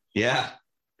 Really? Yeah,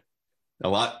 a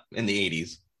lot in the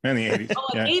 80s. In the 80s. Oh,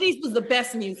 the 80s was the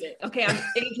best music. Okay, I'm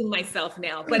aging myself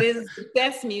now, but it is the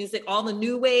best music. All the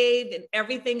new wave and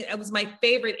everything. It was my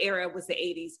favorite era was the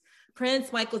 80s.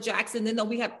 Prince, Michael Jackson. Then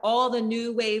we had all the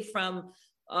new wave from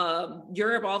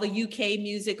Europe, all the UK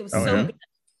music. It was good.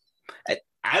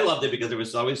 I loved it because there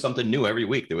was always something new every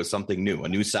week. There was something new, a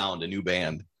new sound, a new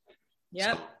band.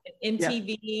 Yep. So,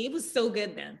 MTV. Yeah. It was so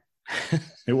good then.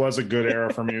 It was a good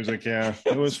era for music. Yeah,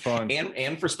 it was fun.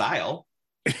 And for style.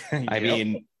 I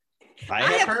mean, I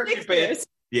have heard you pants.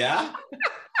 Yeah.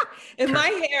 And my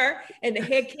hair and the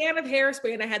can of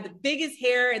hairspray, and I had the biggest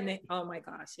hair, and oh my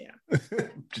gosh, yeah.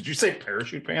 Did you say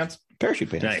parachute pants? Parachute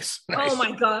pants. Nice. Oh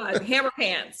my God, hammer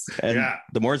pants. And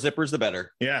the more zippers, the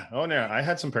better. Yeah. Oh no, I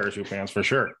had some parachute pants for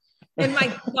sure. And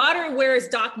my daughter wears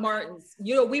Doc Martens.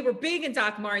 We were big in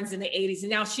Doc Martens in the 80s, and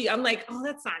now I'm like, oh,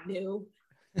 that's not new.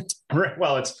 Right.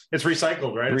 Well, it's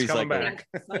recycled, right? It's coming back.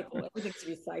 Everything's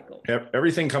recycled.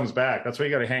 Everything comes back. That's why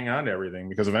you got to hang on to everything,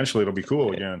 because eventually it'll be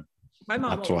cool again. My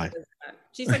mom That's why.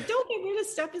 She's like, don't get rid of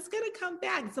stuff. It's going to come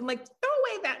back. So I'm like, throw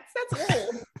away that's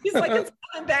old. She's like, it's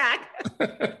coming back.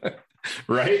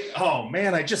 Right? Oh,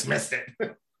 man, I just missed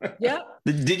it. Yep.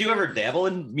 Did you ever dabble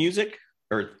in music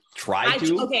or try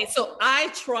to? Okay, so I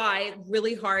tried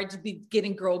really hard to be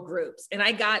getting girl groups. And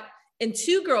I got in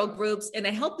 2 girl groups, and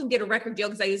I helped them get a record deal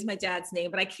because I used my dad's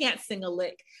name, but I can't sing a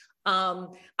lick. I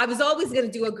was always going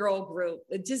to do a girl group.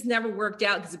 It just never worked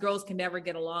out because the girls can never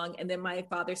get along. And then my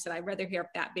father said, I'd rather hear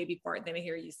a fat baby part than to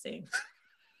hear you sing.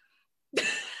 That's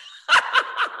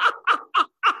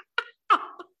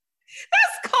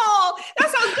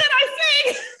how good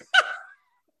I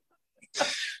sing.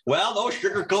 Well, no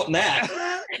sugarcoating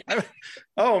that.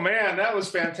 Oh man, that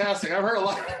was fantastic. I've heard a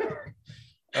lot.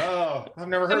 Oh, I've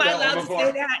never heard that one before. To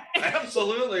say that?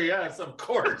 Absolutely, yes, of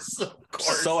course.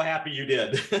 So happy you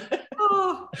did.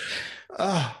 Oh,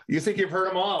 you think you've heard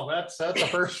them all? That's a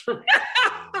first.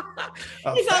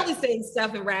 He's always saying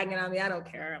stuff and ragging on me. I don't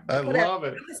care. I love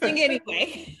it. I'm sing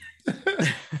anyway.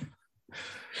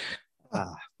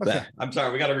 Okay. I'm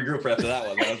sorry, we got to regroup after that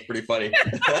one. That was pretty funny.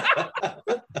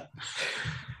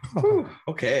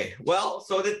 Okay, well,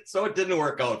 so it didn't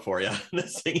work out for you. The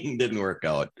singing didn't work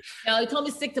out. No, he told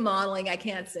me stick to modeling. I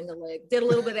can't sing a lick. Did a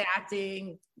little bit of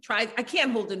acting. Tried. I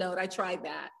can't hold a note. I tried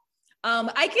that.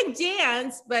 I can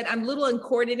dance, but I'm a little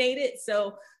uncoordinated.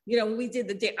 So, when we did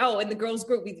in the girls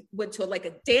group, we went to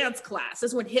a dance class.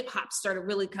 That's when hip hop started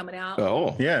really coming out.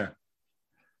 Oh, yeah.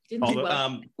 Didn't do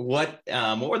well. What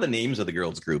were the names of the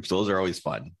girls groups? Those are always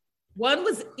fun. One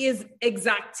is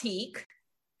Exotique.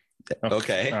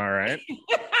 Okay. All right.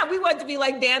 We wanted to be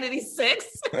like Vanity Six.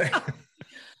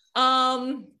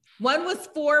 One was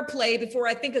Foreplay before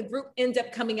I think a group ended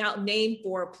up coming out named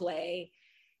Foreplay.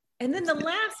 And then the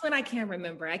last one, I can't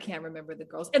remember the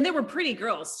girls. And they were pretty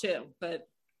girls too, but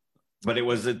it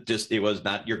was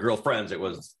not your girlfriends. It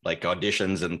was like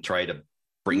auditions and try to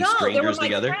bring strangers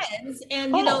together. Friends,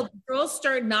 and the girls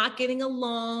started not getting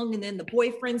along, and then the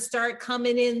boyfriends start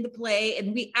coming in to play,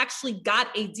 and we actually got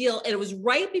a deal. And it was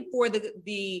right before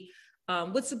the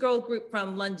what's the girl group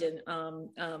from London?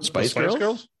 Spice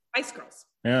Girls? Spice Girls.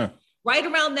 Yeah. Right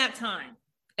around that time.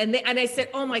 And I said,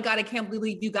 oh my God, I can't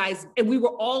believe you guys. And we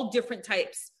were all different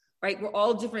types, right? We're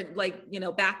all different,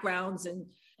 backgrounds and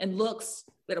looks.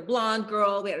 We had a blonde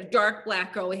girl, we had a dark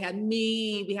black girl, we had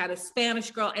me, we had a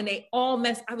Spanish girl, and they all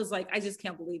messed. I was like, I just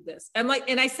can't believe this. And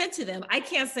I said to them, I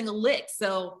can't sing a lick,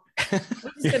 so I'm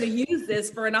just going to use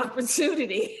this for an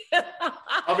opportunity.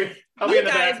 I'll be in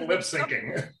the back lip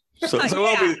syncing.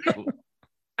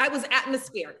 I was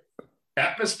Atmosphere.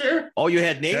 Atmosphere? Oh, you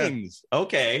had names. Yeah.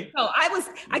 Okay. No,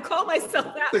 I call myself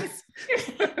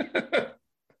Atmosphere.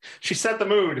 She set the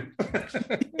mood.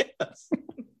 Yes.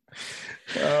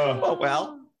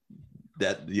 Well,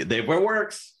 that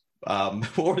works.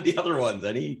 What were the other ones?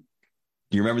 Do you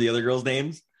remember the other girls'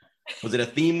 names? Was it a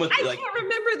theme with? I can't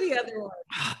remember the other one.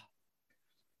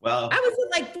 Well, I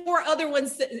was in 4 other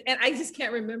ones, and I just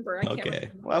can't remember.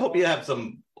 Well, I hope you have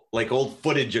some old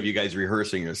footage of you guys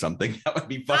rehearsing or something. That would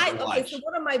be fun to watch. Okay, so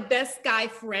one of my best guy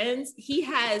friends, he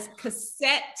has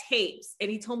cassette tapes,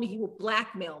 and he told me he will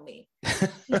blackmail me.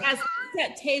 He has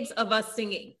cassette tapes of us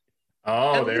singing.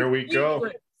 Oh, there we go.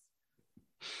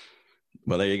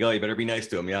 Well, there you go. You better be nice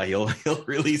to him. Yeah, he'll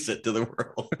release it to the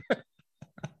world.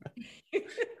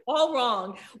 All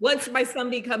wrong. Once my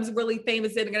son becomes really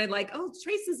famous, they're going to oh,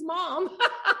 Trace's mom.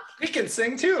 He can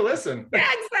sing too. Listen. Yeah,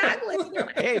 exactly.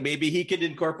 Hey, maybe he could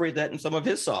incorporate that in some of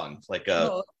his songs, like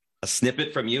a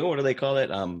snippet from you. What do they call it?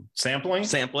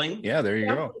 Sampling. Yeah, there you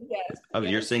go. Yes. Of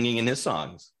your singing in his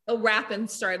songs. I'll rap and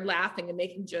start laughing and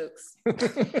making jokes.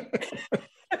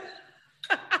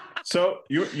 So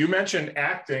you mentioned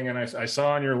acting, and I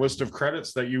saw on your list of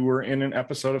credits that you were in an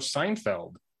episode of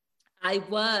Seinfeld. I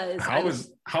was.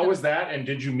 How was that? And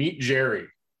did you meet Jerry?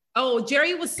 Oh,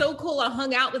 Jerry was so cool. I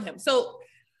hung out with him. So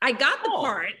I got the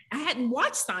part. I hadn't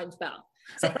watched Seinfeld.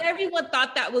 So everyone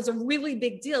thought that was a really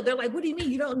big deal. They're like, what do you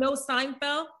mean you don't know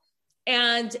Seinfeld?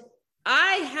 And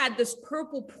I had this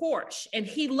purple Porsche, and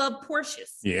he loved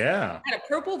Porsches. Yeah. I had a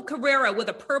purple Carrera with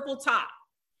a purple top.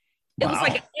 It was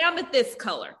like an amethyst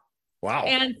color. Wow.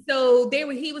 And so they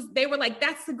were like,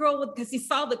 that's the girl because he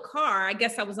saw the car. I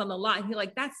guess I was on the line. He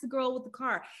like, that's the girl with the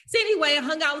car. So anyway, I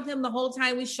hung out with him the whole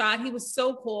time we shot. He was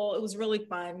so cool. It was really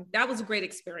fun. That was a great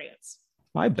experience.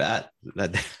 I bet.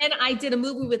 And I did a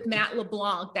movie with Matt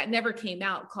LeBlanc that never came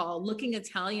out called Looking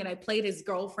Italian. I played his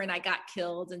girlfriend. I got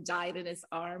killed and died in his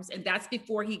arms. And that's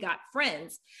before he got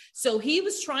Friends. So he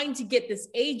was trying to get this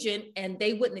agent and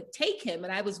they wouldn't take him.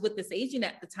 And I was with this agent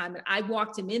at the time and I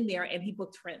walked him in there and he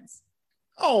booked Friends.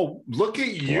 Oh, look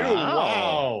at you.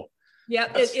 Wow. Yeah.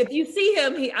 If you see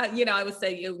him, I would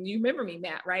say, you remember me,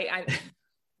 Matt, right?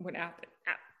 What happened?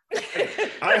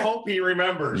 I hope he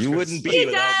remembers. You wouldn't be. He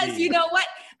does. Me. You know what?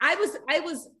 I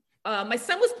was. My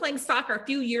son was playing soccer a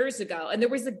few years ago, and there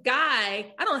was a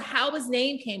guy. I don't know how his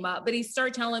name came up, but he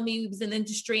started telling me he was in the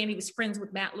industry and he was friends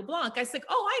with Matt LeBlanc. I said,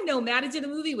 "Oh, I know Matt. I did a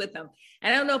movie with him."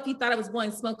 And I don't know if he thought I was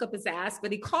blowing smoke up his ass,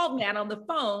 but he called Matt on the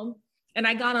phone, and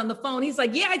I got on the phone. He's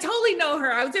like, "Yeah, I totally know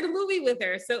her. I did a movie with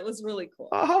her." So it was really cool.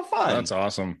 Oh, how fun! That's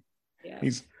awesome. Yeah,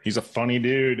 he's a funny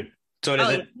dude. So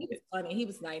he was funny. He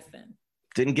was nice then.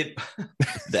 Didn't get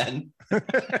then. No.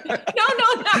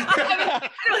 I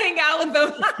don't hang out with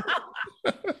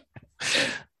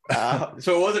them.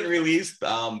 So it wasn't released.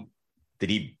 Did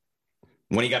he,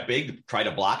 when he got big, try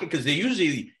to block it? Because they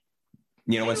usually,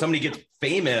 when somebody gets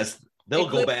famous, they'll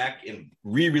go back and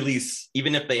re-release,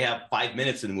 even if they have 5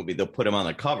 minutes in the movie, they'll put him on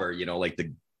the cover,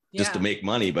 just to make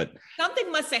money. But something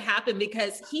must have happened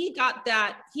because he got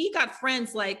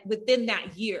Friends like within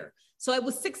that year. So it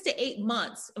was 6 to 8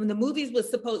 months when the movie was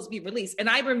supposed to be released. And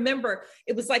I remember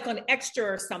it was like on Extra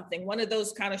or something, one of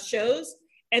those kind of shows.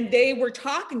 And they were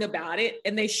talking about it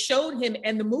and they showed him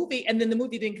in the movie and then the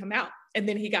movie didn't come out. And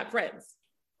then he got Friends.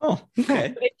 Oh,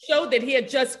 okay. It showed that he had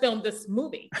just filmed this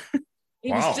movie.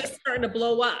 He was just starting to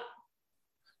blow up.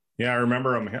 Yeah, I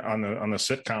remember him on the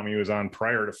sitcom he was on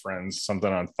prior to Friends,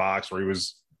 something on Fox where he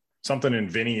was something in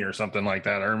Vinny or something like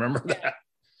that. I remember that.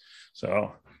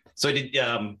 So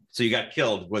you got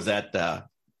killed. Was that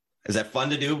is that fun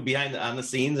to do on the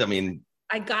scenes? I mean,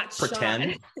 I got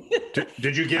pretend. shot.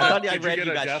 Did you get? I read you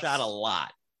got shot a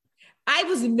lot. I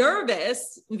was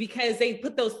nervous because they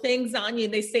put those things on you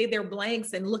and they say they're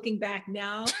blanks. And looking back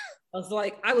now,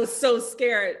 I was so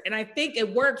scared. And I think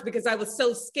it worked because I was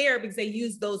so scared because they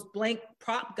used those blank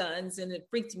prop guns and it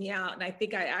freaked me out. And I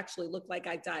think I actually looked like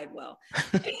I died well.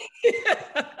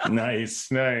 Nice.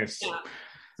 Yeah.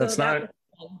 That's not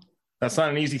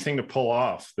an easy thing to pull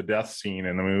off, the death scene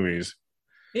in the movies.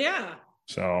 Yeah.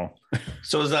 So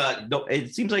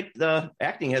it seems like the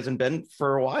acting hasn't been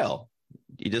for a while.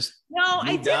 You just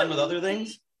moved on with other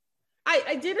things?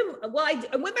 I did. Well,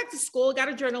 I went back to school, got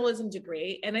a journalism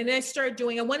degree, and then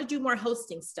I want to do more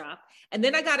hosting stuff. And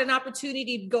then I got an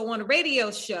opportunity to go on a radio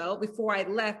show before I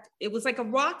left. It was like a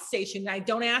rock station.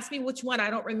 Don't ask me which one. I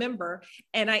don't remember.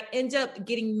 And I ended up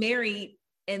getting married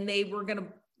and they were going to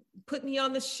put me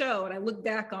on the show. And I looked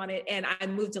back on it and I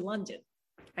moved to London.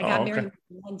 I got married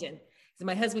in London. So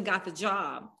my husband got the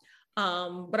job.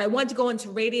 But I wanted to go into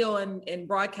radio and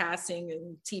broadcasting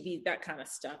and TV, that kind of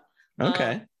stuff.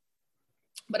 Okay.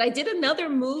 But I did another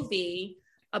movie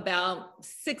about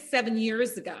 6-7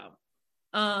 years ago.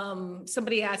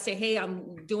 Somebody asked, hey,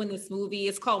 I'm doing this movie.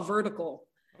 It's called Vertical.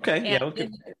 Okay. And, Okay.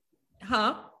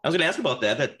 Huh? I was going to ask about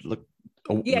that. That looked.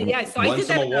 Yeah. So won I did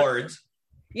some that awards.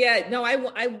 Yeah, no,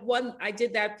 I won. I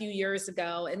did that a few years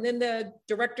ago, and then the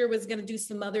director was going to do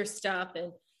some other stuff,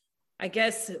 and I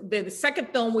guess the second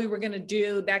film we were going to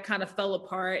do, that kind of fell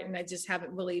apart, and I just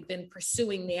haven't really been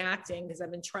pursuing the acting because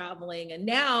I've been traveling, and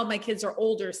now my kids are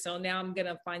older, so now I'm going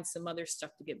to find some other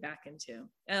stuff to get back into.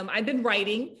 I've been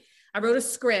writing. I wrote a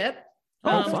script.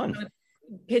 Fun.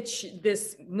 Pitch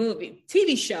this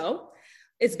TV show.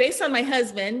 It's based on my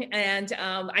husband, and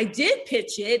I did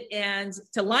pitch it and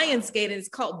to Lionsgate, and it's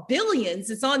called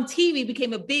Billions. It's on TV,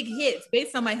 became a big hit. It's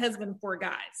based on my husband and 4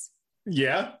 guys.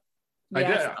 Yeah, I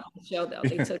did. The show though,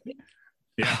 they took it.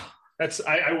 Yeah,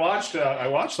 I watched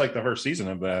like the first season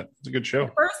of that. It's a good show.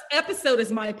 The first episode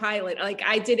is my pilot. Like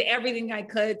I did everything I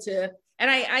could to, and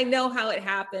I know how it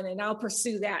happened, and I'll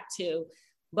pursue that too.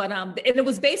 But and it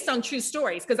was based on true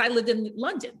stories because I lived in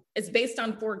London. It's based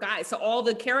on 4 guys. So all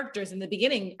the characters in the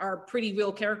beginning are pretty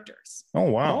real characters. Oh,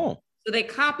 wow. So they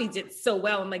copied it so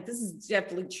well. I'm like, this is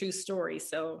definitely true story.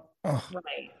 So,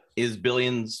 right. Is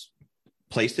Billions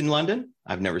placed in London?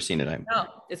 I've never seen it. No,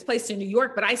 it's placed in New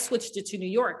York, but I switched it to New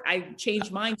York. I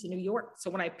changed mine to New York. So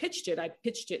when I pitched it to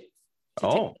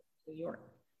New York.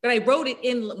 But I wrote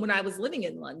it when I was living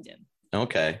in London.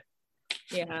 Okay.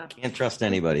 Yeah. Can't trust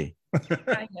anybody.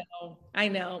 I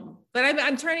know. But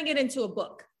I'm turning it into a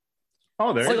book.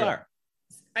 Oh, there you are.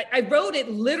 I wrote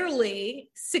it literally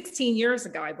 16 years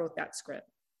ago. I wrote that script.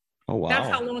 Oh, wow. That's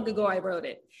how long ago I wrote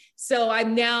it. So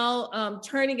I'm now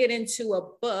turning it into a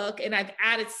book, and I've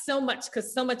added so much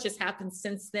because so much has happened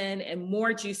since then and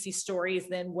more juicy stories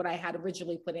than what I had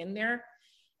originally put in there.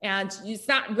 And it's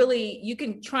not really, you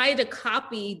can try to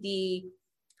copy the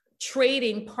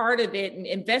trading part of it and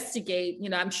investigate,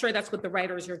 I'm sure that's what the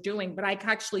writers are doing, but I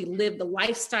actually live the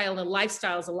lifestyle, and the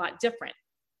lifestyle is a lot different.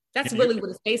 That's really what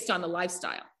it's based on, the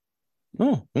lifestyle.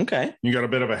 Oh, okay. You got a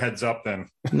bit of a heads up then.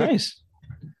 Nice.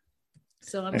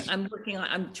 So I'm working on,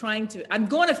 I'm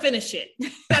going to finish it.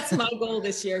 That's my goal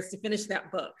this year, is to finish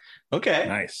that book. Okay.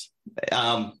 Nice.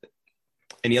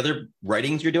 Any other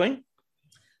writings you're doing?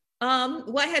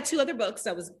 Well, I had 2 other books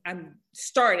I'm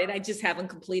started. I just haven't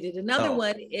completed. Another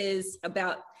one is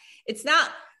about, it's not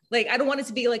like, I don't want it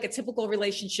to be like a typical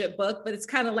relationship book, but it's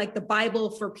kind of like the Bible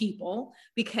for people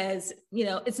because,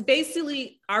 it's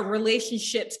basically our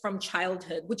relationships from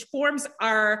childhood, which forms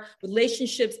our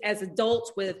relationships as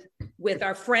adults with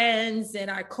our friends and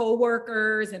our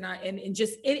coworkers and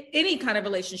just any kind of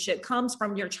relationship comes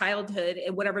from your childhood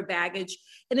and whatever baggage.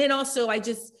 And then also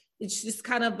it's just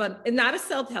kind of not a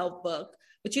self-help book,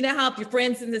 but you know how if your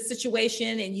friend's in this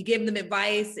situation and you give them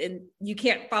advice and you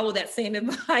can't follow that same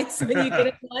advice, and then you get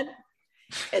it done.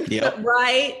 Yep.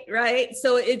 Right.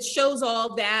 So it shows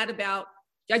all that about,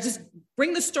 I just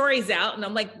bring the stories out and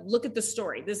I'm like, look at the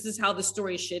story. This is how the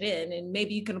story should end. And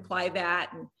maybe you can apply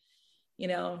that. And,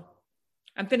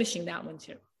 I'm finishing that one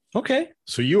too. Okay.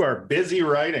 So you are busy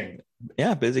writing.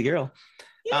 Yeah. Busy girl.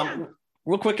 Yeah.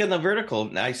 Real quick in the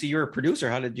Vertical, I see you're a producer.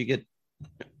 How did you get?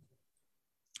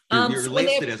 You're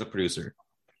listed as a producer.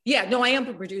 Yeah, no, I am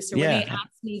a producer. Yeah. When they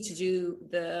asked me to do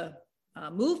the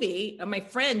movie, my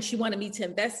friend, she wanted me to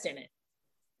invest in it.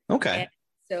 Okay. And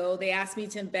So they asked me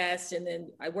to invest, and then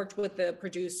I worked with the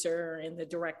producer and the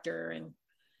director and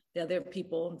the other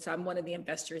people. And so I'm one of the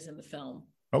investors in the film.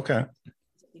 Okay.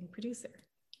 Being producer.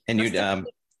 And you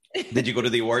did you go to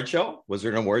the award show? Was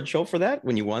there an award show for that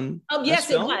when you won?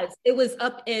 Yes, it was. It was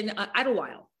up in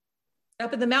Idlewild,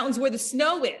 up in the mountains where the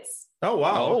snow is. Oh,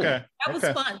 wow. Okay. That was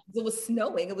fun. It was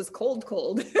snowing. It was cold.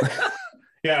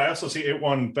 Yeah, I also see it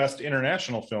won Best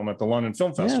International Film at the London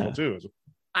Film Festival too.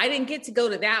 I didn't get to go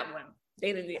to that one.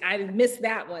 I missed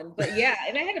that one, but yeah,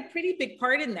 and I had a pretty big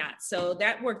part in that, so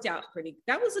that worked out pretty.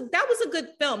 That was a good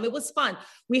film. It was fun.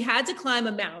 We had to climb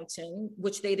a mountain,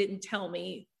 which they didn't tell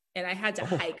me, and I had to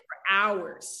hike for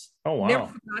hours. Oh wow! Never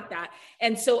forgot that.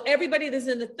 And so everybody that's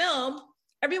in the film,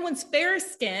 everyone's fair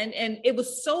skinned, and it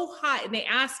was so hot. And they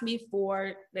asked me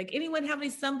for like, anyone have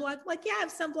any sunblock? I'm like, yeah, I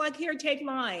have sunblock here. Take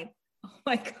mine. Oh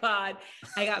my God,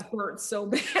 I got burnt so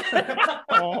bad.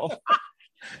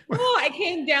 I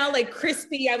came down like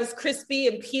crispy. I was crispy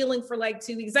and peeling for like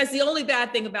 2 weeks. That's the only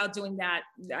bad thing about doing that.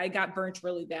 I got burnt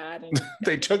really bad. And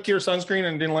they took your sunscreen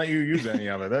and didn't let you use any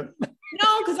of it.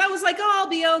 No, because I was like, oh, I'll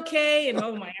be okay. And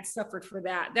oh my, I suffered for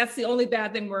that. That's the only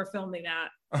bad thing we're filming that.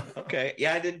 Okay.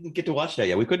 Yeah, I didn't get to watch that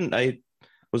yet. We couldn't. I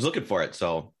was looking for it.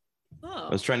 So I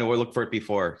was trying to look for it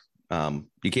before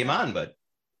you came on, but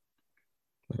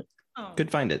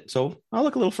could find it. So I'll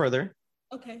look a little further.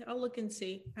 Okay, I'll look and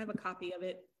see. I have a copy of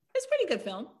it. It's a pretty good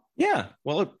film. Yeah.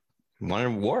 Well, it won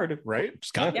an award, right?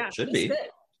 Scott, yeah, should be. Good.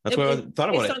 That's what I thought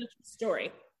about it. It's on a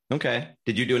story. Okay.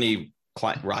 Did you do any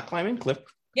rock climbing, cliff?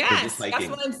 Yes, that's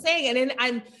what I'm saying. And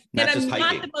I'm not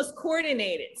the most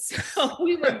coordinated. So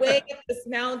we were way up this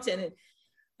mountain, and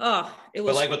it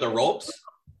was. But like with the ropes?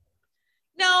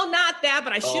 No, not that.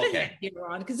 But I should have had gear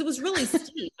on because it was really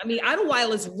steep. I mean,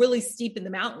 Idlewild is really steep in the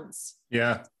mountains.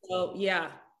 Yeah. So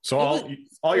yeah. So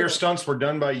all your stunts were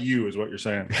done by you, is what you're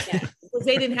saying? Yeah, because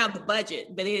they didn't have the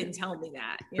budget, but they didn't tell me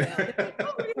that. You know, like,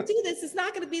 we're gonna do this. It's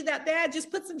not gonna be that bad.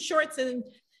 Just put some shorts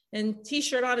and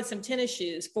t-shirt on and some tennis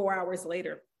shoes. 4 hours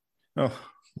later. Oh,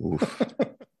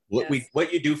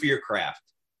 what you do for your craft?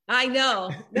 I know.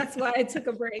 That's why I took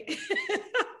a break.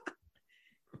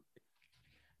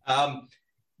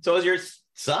 So is your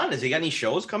son? Has he got any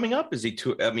shows coming up? Is he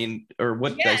or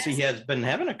what? Yes. I see he has been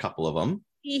having a couple of them.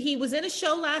 He was in a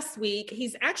show last week.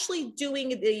 He's actually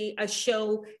doing a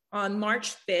show on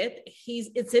March 5th.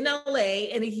 It's in LA,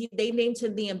 and they named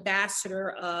him the ambassador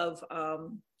of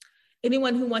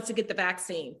anyone who wants to get the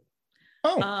vaccine.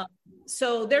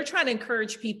 So they're trying to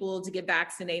encourage people to get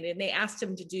vaccinated. And they asked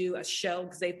him to do a show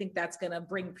because they think that's going to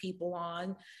bring people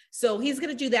on. So he's going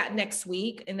to do that next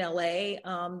week in LA.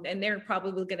 And they're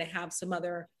probably going to have some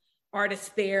other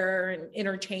artists there and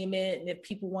entertainment, and if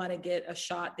people want to get a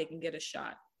shot, they can get a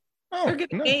shot. They're going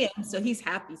to pay him, so he's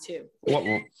happy too.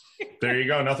 Well, there you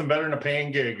go. Nothing better than a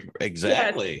paying gig.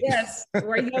 Exactly. Yes.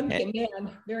 Or a young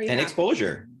man. Very and happy.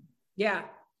 Exposure. Yeah.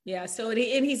 So and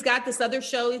he's got this other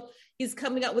show. He's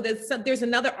coming up with there's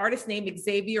another artist named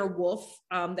Xavier Wolf.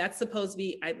 That's supposed to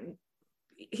be.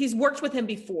 He's worked with him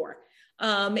before,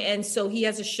 and so he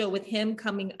has a show with him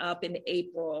coming up in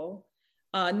April.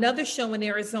 Another show in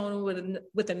Arizona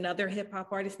with another hip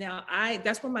hop artist. Now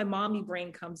that's where my mommy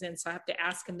brain comes in. So I have to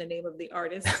ask him the name of the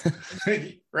artist.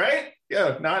 Right?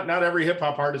 Yeah. Not every hip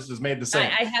hop artist is made the same.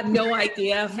 I have no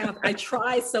idea. I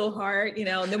try so hard,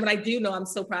 and then when I do know, I'm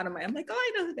so proud of I'm like, oh,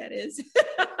 I know who that is.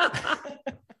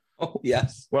 Oh,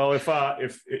 yes. Well,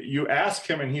 if you ask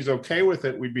him and he's okay with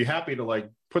it, we'd be happy to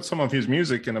put some of his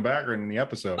music in the background in the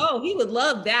episode. Oh, he would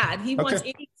love that. He wants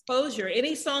any exposure,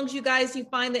 any songs you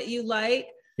find that you like.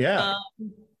 Yeah.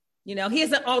 He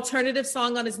has an alternative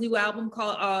song on his new album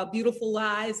called Beautiful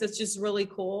Lies. That's just really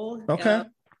cool. Okay.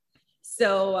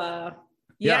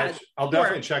 Yeah, I'll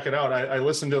definitely check it out. I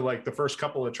listened to the first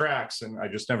couple of tracks and I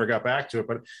just never got back to it,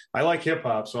 but I like hip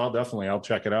hop, so I'll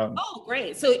check it out. Oh,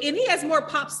 great. So, and he has more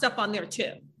pop stuff on there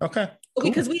too. Okay. Cool.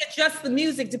 Because we adjust the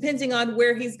music depending on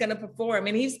where he's going to perform.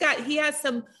 And he has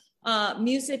some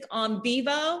music on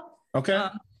Vivo. Okay.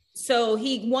 So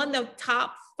he won the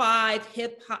top 5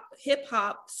 hip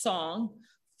hop song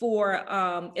for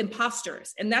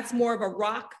Imposters. And that's more of a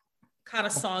rock kind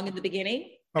of song in the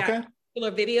beginning. Okay. That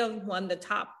particular video won the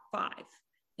top 5.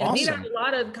 And awesome. He had a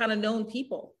lot of kind of known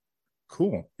people.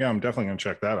 Cool. Yeah, I'm definitely going to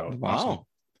check that out. Wow. Awesome.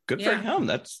 Good for him.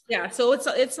 So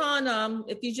it's on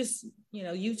if you just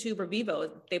YouTube or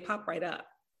Vivo, they pop right up.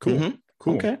 Cool. Mm-hmm.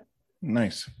 Cool. Okay.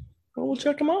 Nice. Well, we'll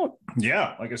check him out.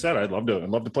 Yeah, like I said, I'd love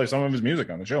to play some of his music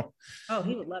on the show. Oh,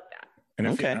 he would love that. And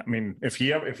if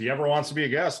he ever wants to be a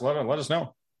guest, let us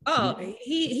know. Oh,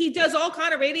 he does all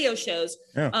kind of radio shows.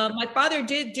 Yeah. My father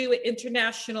did do an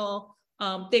international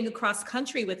thing across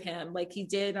country with him. Like he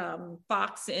did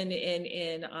Fox in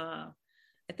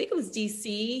I think it was DC.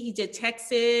 He did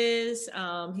Texas.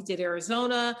 He did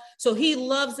Arizona. So he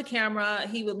loves the camera.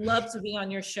 He would love to be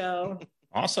on your show.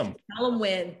 Awesome. Tell him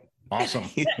when. Awesome.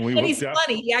 And he's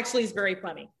funny. He actually is very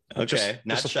funny. Okay.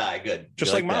 Not shy. Good.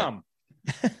 Just like mom.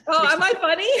 Oh, am I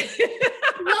funny?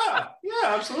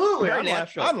 Yeah, absolutely. Very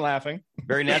natural. I'm laughing.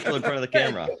 Very natural in front of the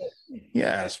camera.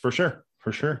 Yes, for sure.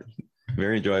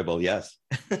 Very enjoyable. Yes.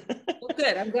 Well,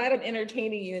 good. I'm glad I'm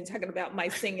entertaining you and talking about my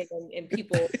singing and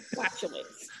people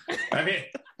flatulence. I mean,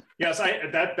 yes,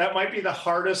 that might be the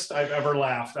hardest I've ever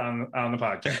laughed on the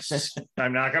podcast.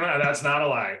 I'm not gonna. That's not a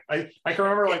lie. I can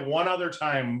remember like one other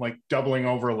time like doubling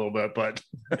over a little bit, but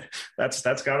that's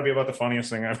got to be about the funniest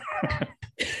thing I've.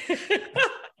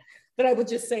 But I would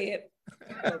just say it.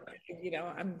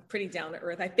 I'm pretty down to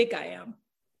earth. I think I am.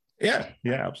 Yeah,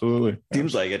 absolutely.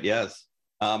 Seems like it. Yes.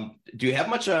 Do you have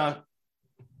much? I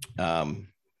don't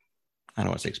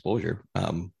want to say exposure.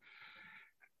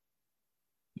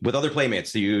 With other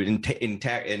playmates, do you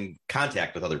in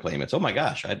contact with other playmates? Oh my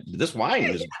gosh, this wine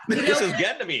is this is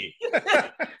getting to me.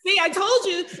 See, I told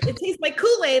you it tastes like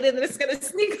Kool-Aid, and it's going to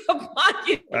sneak up on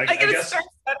you. I guess, start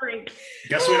stuttering.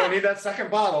 Guess we don't need that second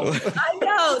bottle. I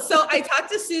know. So I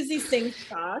talked to Susie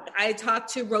Singstock. I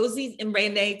talked to Rosie and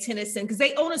Renee Tennyson because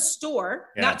they own a store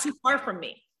not too far from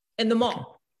me in the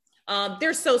mall.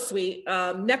 They're so sweet.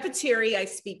 Nefertiti, I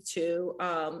speak to.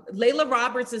 Layla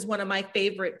Roberts is one of my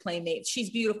favorite playmates.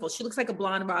 She's beautiful. She looks like a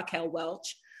blonde Raquel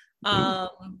Welch.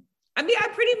 I mean, I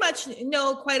pretty much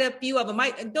know quite a few of them.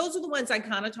 Those are the ones I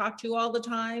kind of talk to all the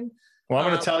time. Well, I'm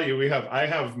going to tell you, I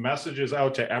have messages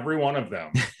out to every one of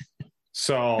them.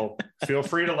 So feel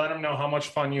free to let them know how much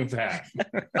fun you've had.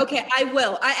 Okay, I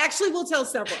will. I actually will tell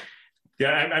several.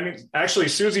 Yeah, I mean, actually,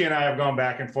 Susie and I have gone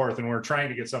back and forth, and we're trying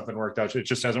to get something worked out. It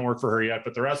just hasn't worked for her yet,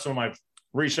 but the rest of them I've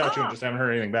reached out to and just haven't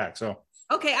heard anything back. So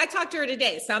okay, I talked to her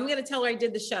today, so I'm going to tell her I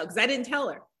did the show because I didn't tell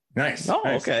her. Nice. Oh,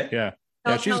 nice. Okay. Yeah.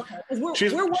 We're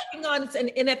working on some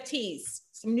NFTs,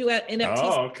 some new NFTs.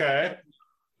 Oh, okay.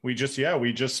 We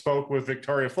just spoke with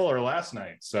Victoria Fuller last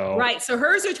night. So right. So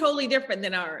hers are totally different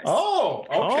than ours. Oh,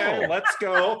 okay. Let's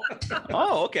go.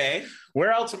 Oh, okay.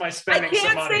 Where else am I spending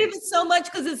some money? I can't save it so much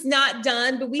because it's not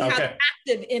done, but we have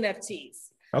active NFTs.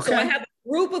 Okay. So I have a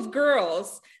group of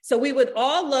girls. So we would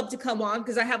all love to come on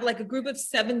because I have like a group of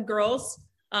 7 girls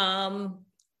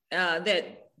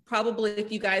that probably,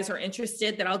 if you guys are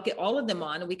interested, that I'll get all of them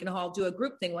on and we can all do a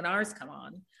group thing when ours come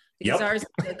on. Because ours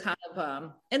is kind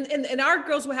of and our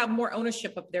girls will have more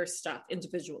ownership of their stuff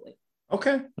individually.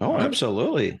 Okay. Oh,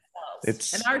 absolutely.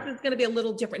 And ours is going to be a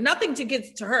little different. Nothing to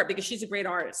get to her because she's a great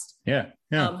artist. Yeah.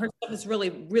 Her stuff is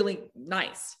really, really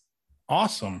nice.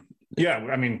 Awesome. Yeah.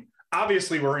 I mean,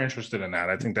 obviously we're interested in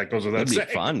that. I think that goes without saying. It'd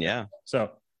be fun. Yeah.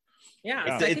 So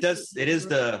yeah. It does. It is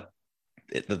the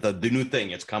new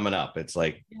thing. It's coming up. It's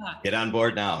like, get on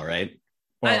board now. Right.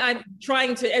 Well, I'm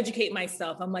trying to educate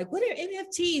myself. I'm like, what are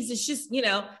NFTs? It's just,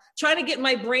 trying to get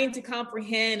my brain to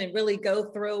comprehend and really go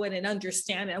through it and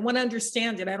understand it. I want to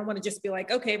understand it. I don't want to just be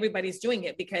like, okay, everybody's doing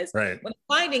it, because what I'm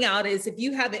finding out is if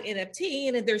you have an NFT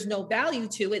and if there's no value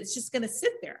to it, it's just going to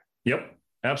sit there. Yep.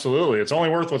 Absolutely. It's only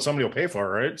worth what somebody will pay for,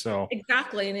 right? So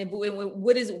exactly. And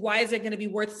why is it going to be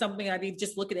worth something? I mean,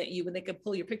 just looking at you when they can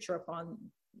pull your picture up on,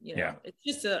 it's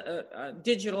just a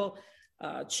digital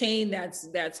chain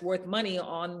that's worth money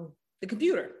on the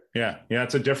computer. Yeah.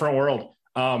 It's a different world.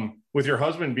 With your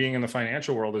husband being in the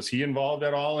financial world, is he involved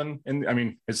at all? I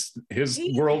mean, is his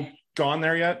world gone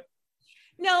there yet?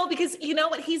 No, because you know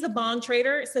what? He's a bond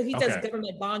trader. So he does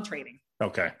government bond trading.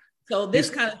 Okay. So this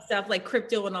kind of stuff like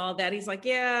crypto and all that, he's like,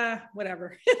 yeah,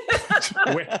 whatever.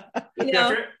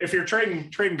 If you're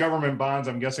trading government bonds,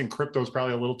 I'm guessing crypto is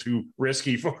probably a little too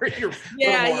risky for you.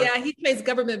 Yeah. He plays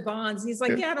government bonds. He's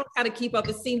like, I don't know how to keep up.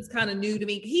 It seems kind of new to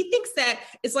me. He thinks that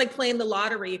it's like playing the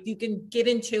lottery. If you can get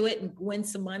into it and win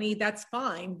some money, that's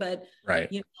fine. But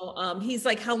he's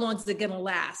like, how long is it going to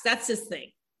last? That's his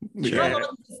thing. How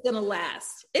long is it going to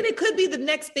last? And it could be the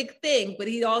next big thing, but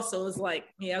he also is like,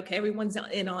 everyone's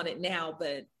in on it now,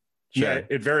 but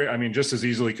it just as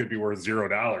easily could be worth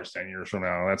 $0 10 years from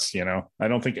now. That's, I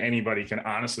don't think anybody can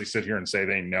honestly sit here and say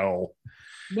they know.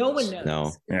 No one knows.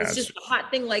 No. It's just a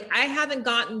hot thing. Like I haven't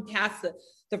gotten past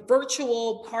the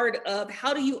virtual part of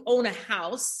how do you own a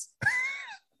house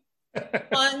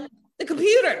on the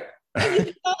computer? And you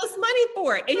get all this money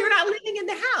for it, and you're not living in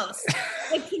the house.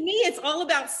 Like to me, it's all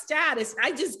about status.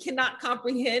 I just cannot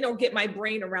comprehend or get my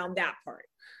brain around that part.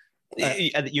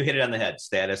 You hit it on the head.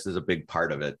 Status is a big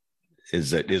part of it.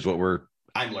 Is what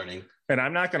I'm learning. And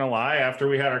I'm not going to lie. After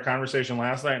we had our conversation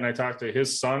last night, and I talked to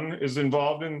his son is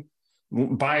involved in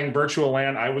buying virtual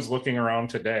land. I was looking around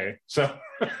today. So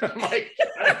I'm like,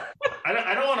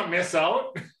 I don't want to miss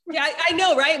out. Yeah, I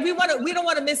know, right? We don't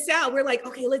want to miss out. We're like,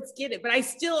 okay, let's get it. But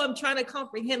I'm trying to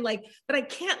comprehend, like, but I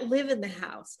can't live in the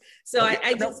house. So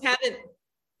I just haven't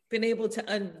been able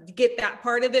to get that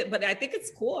part of it, but I think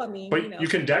it's cool. I mean, but you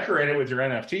can decorate it with your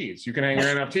NFTs. You can hang your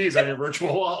NFTs on your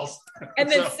virtual walls. And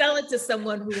then sell it to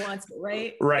someone who wants it,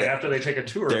 right? Right, after they take a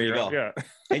tour. There you go. Yeah.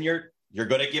 And you're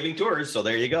good at giving tours, so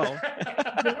there you go.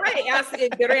 Right,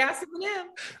 better ask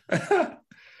him.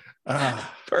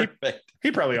 Perfect.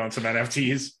 He probably owns some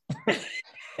NFTs.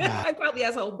 I probably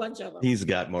has a whole bunch of them. He's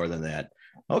got more than that.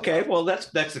 Okay, well,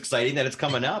 that's exciting that it's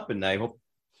coming up, and I hope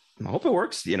it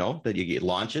works. That you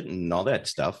launch it and all that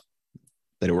stuff.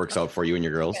 That it works out for you and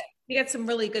your girls. We got some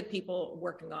really good people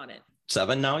working on it.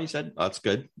 7 now, you said? Oh, that's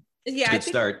good. Yeah, good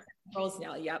start. Girls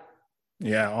now, yep.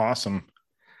 Yeah, awesome.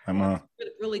 I'm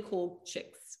really cool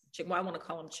chicks. Well, I want to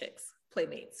call them chicks,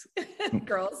 playmates,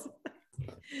 girls.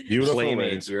 Beautiful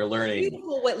playmates. We're learning.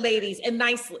 Beautiful with ladies and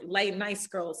nice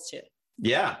girls too.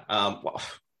 Yeah. Well,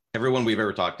 everyone we've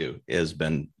ever talked to has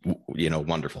been,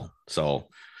 wonderful. So,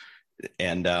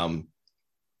 and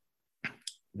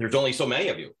there's only so many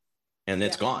of you, and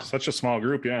it's gone. Such a small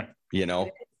group, yeah.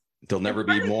 There'll never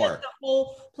be more. The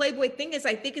whole Playboy thing is,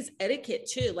 I think, is etiquette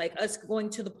too. Like us going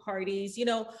to the parties,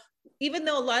 even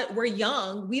though we're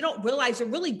young, we don't realize they're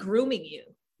really grooming you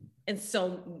in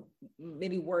so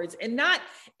many words, and not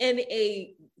in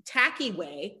a tacky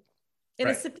way, in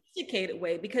a sophisticated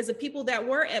way, because the people that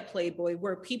were at Playboy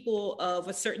were people of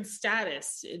a certain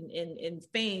status and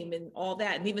fame and all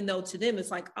that. And even though to them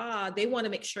it's like, they want to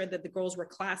make sure that the girls were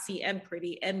classy and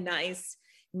pretty and nice,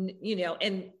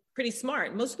 and pretty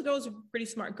smart. Most of the girls are pretty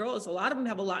smart girls. A lot of them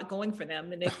have a lot going for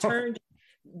them, and they've turned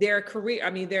their career,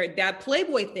 that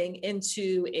Playboy thing,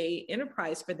 into a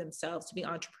enterprise for themselves to be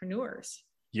entrepreneurs.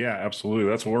 Yeah, absolutely.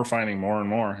 That's what we're finding more and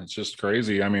more. It's just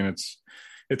crazy. I mean,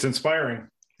 it's inspiring.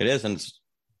 It is, and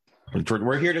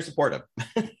we're here to support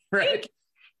them. Right.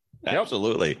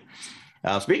 Absolutely.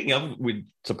 Speaking of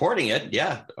supporting it,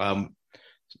 yeah,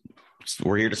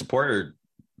 we're here to support or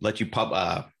let you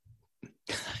pub.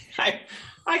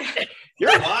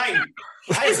 You're lying.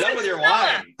 I'm done with your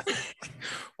wine.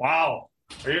 Wow.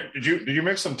 Did you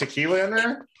mix some tequila in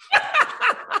there?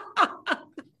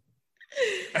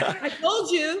 I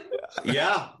told you.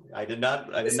 Yeah, I did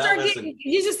not listen.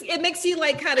 It makes you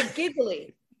like kind of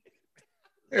giggly.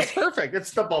 It's perfect.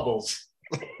 It's the bubbles.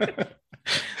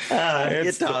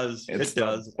 It does.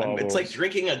 Bubbles. It's like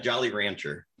drinking a Jolly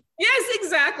Rancher. Yes,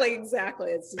 exactly.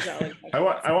 It's Jolly. I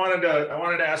wanted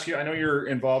to ask you. I know you're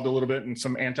involved a little bit in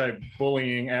some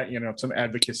anti-bullying, some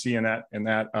advocacy in that.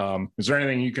 Is there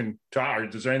anything you can talk? Or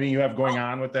is there anything you have going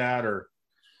on with that? Or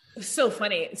so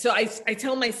funny. So I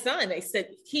tell my son, I said,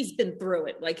 he's been through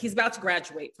it. Like, he's about to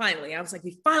graduate. Finally. I was like,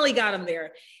 we finally got him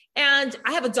there. And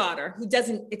I have a daughter who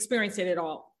doesn't experience it at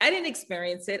all. I didn't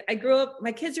experience it. I grew up,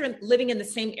 my kids are living in the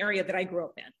same area that I grew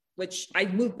up in, which I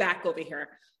moved back over here.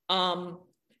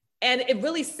 And it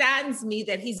really saddens me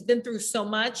that he's been through so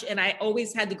much, and I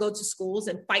always had to go to schools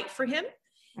and fight for him.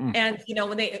 And,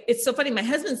 it's so funny. My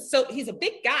husband's he's a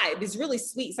big guy, but he's really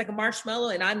sweet. He's like a marshmallow.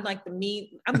 And I'm like I'm not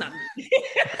mean,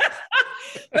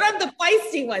 but I'm the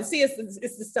feisty one. See,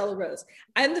 it's the Stella Rose.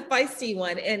 I'm the feisty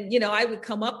one. And, I would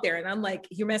come up there and I'm like,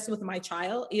 you're messing with my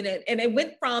child, and it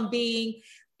went from being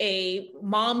a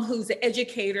mom who's an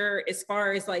educator as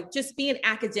far as like just being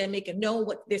academic and know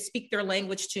what they speak their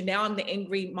language to. Now I'm the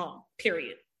angry mom,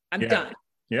 period. I'm done.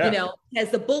 Yeah. As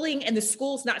the bullying and the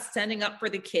schools not standing up for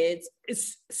the kids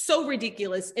is so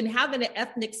ridiculous. And having an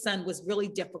ethnic son was really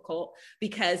difficult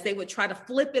because they would try to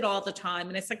flip it all the time.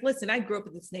 And it's like, listen, I grew up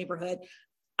in this neighborhood.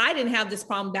 I didn't have this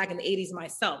problem back in the 80s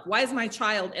myself. Why is my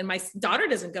child, and my daughter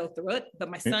doesn't go through it, but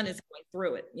my son is going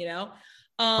through it,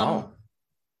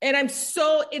 And I'm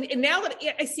and now that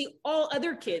I see all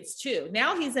other kids too.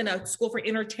 Now he's in a school for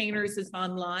entertainers, it's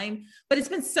online, but it's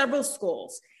been several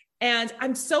schools. And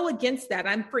I'm so against that.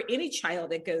 I'm for any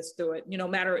child that goes through it, no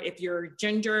matter if you're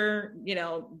gender,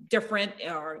 different,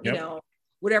 or,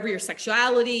 whatever your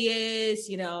sexuality is,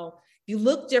 you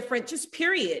look different, just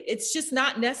period. It's just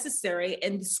not necessary.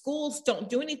 And the schools don't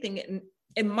do anything.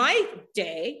 In my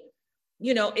day,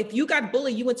 if you got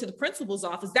bullied, you went to the principal's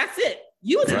office. That's it.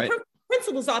 You went to the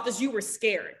principal's office, you were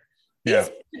scared.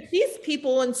 These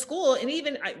people in school, and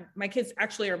even my kids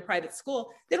actually are in private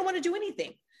school, they don't want to do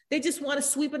anything. They just want to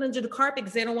sweep it under the carpet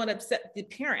because they don't want to upset the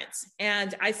parents.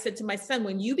 And I said to my son,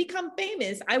 when you become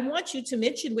famous, I want you to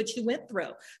mention what you went through,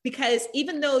 because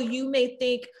even though you may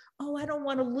think, oh, I don't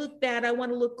want to look bad, I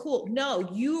want to look cool. No,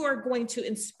 you are going to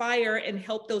inspire and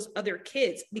help those other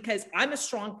kids, because I'm a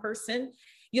strong person.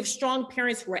 You have strong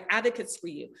parents who are advocates for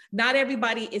you. Not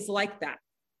everybody is like that.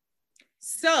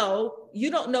 So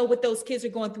you don't know what those kids are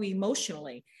going through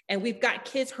emotionally. And we've got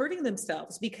kids hurting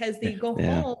themselves because they go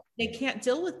home, they can't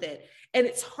deal with it. And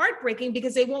it's heartbreaking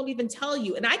because they won't even tell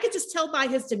you. And I could just tell by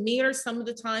his demeanor some of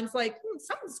the times, like,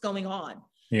 something's going on.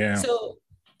 Yeah. So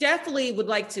definitely would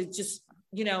like to just,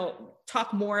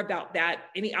 talk more about that,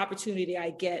 any opportunity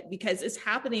I get, because it's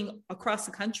happening across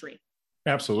the country.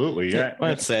 Absolutely. Yeah.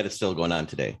 Well, it's sad it's still going on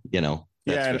today,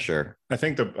 That's for sure. I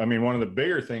think one of the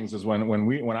bigger things is when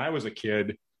I was a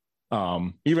kid,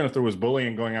 even if there was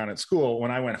bullying going on at school,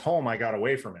 when I went home, I got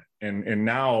away from it. And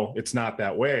now it's not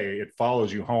that way. It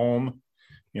follows you home,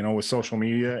 with social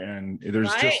media, and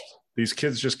there's just these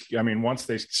kids once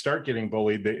they start getting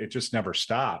bullied, it just never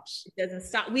stops. It doesn't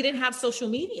stop. We didn't have social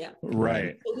media.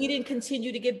 Right. But we didn't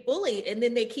continue to get bullied. And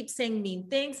then they keep saying mean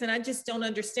things. And I just don't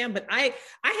understand. But I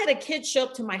had a kid show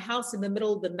up to my house in the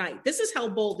middle of the night. This is how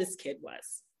bold this kid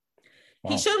was.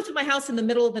 Wow. He showed up to my house in the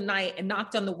middle of the night and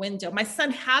knocked on the window. My son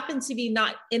happened to be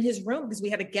not in his room because we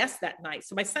had a guest that night.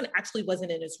 So my son actually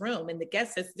wasn't in his room. And the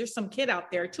guest says, there's some kid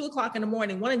out there, 2:00 in the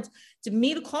morning, wanted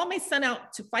me to call my son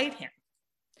out to fight him.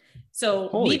 So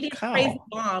me being a crazy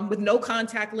mom with no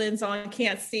contact lens on,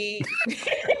 can't see,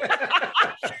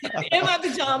 in my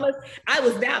pajamas, I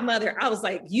was that mother. I was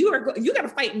like, you got to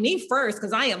fight me first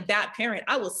because I am that parent.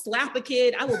 I will slap a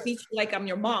kid. I will beat you like I'm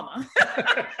your mama.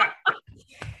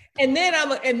 And then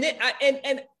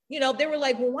they were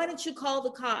like, well, why don't you call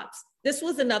the cops? This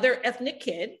was another ethnic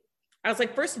kid. I was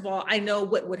like, first of all, I know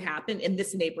what would happen in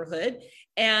this neighborhood.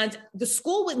 And the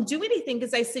school wouldn't do anything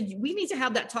because I said, we need to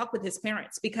have that talk with his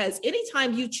parents, because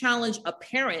anytime you challenge a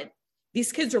parent,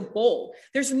 these kids are bold.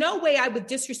 There's no way I would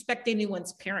disrespect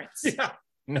anyone's parents. Yeah,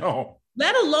 no.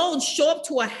 Let alone show up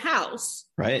to a house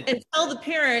and tell the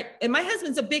parent, and my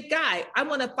husband's a big guy, I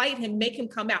want to fight him, make him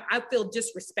come out. I feel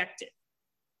disrespected.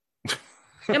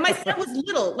 And my son was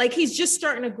little, like he's just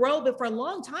starting to grow, but for a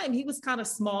long time, he was kind of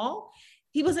small.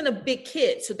 He wasn't a big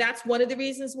kid. So that's one of the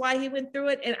reasons why he went through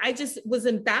it. And I just was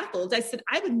baffled. I said,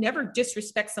 I would never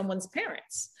disrespect someone's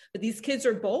parents, but these kids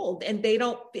are bold and they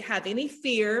don't have any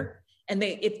fear. And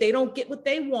if they don't get what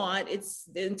they want, it's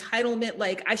the entitlement.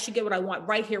 Like, I should get what I want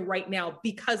right here, right now,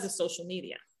 because of social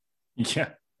media. Yeah,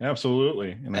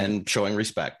 absolutely. And showing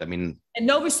respect. And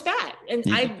no respect. And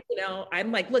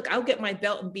I'm like, look, I'll get my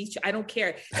belt and beat you. I don't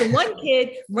care. So one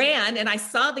kid ran and I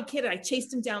saw the kid and I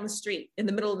chased him down the street in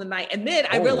the middle of the night. And then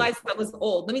I realized I was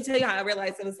old. Let me tell you how I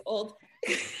realized I was old.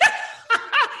 I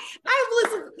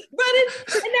was running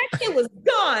and that kid was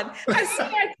gone. I turned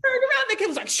around, the kid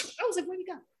was like, shh. I was like, where'd he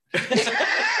go?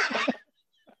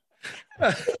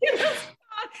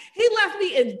 He left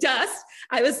me in dust.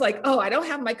 I was like, I don't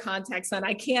have my contacts on.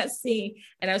 I can't see.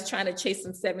 And I was trying to chase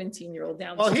some 17-year-old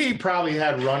down. Well, he probably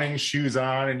had running shoes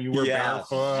on and you were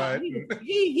barefoot.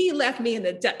 He left me in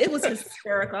the dust. It was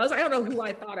hysterical. I don't know who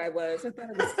I thought I was. I thought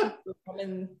I was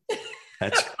Superwoman. I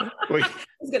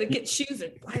was going to get shoes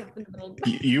and fly up in the middle.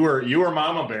 You were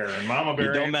Mama Bear, and Mama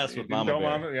Bear. You don't mess with Mama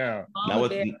Bear. Mama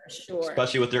Bear, sure.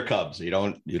 Especially with their cubs.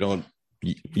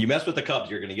 You mess with the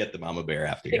cubs, you're going to get the Mama Bear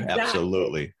after you. Exactly.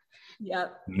 Absolutely.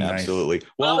 Yep. Absolutely.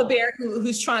 Well, Mama Bear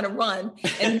who's trying to run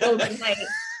and go the night.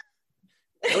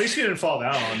 At least you didn't fall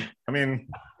down.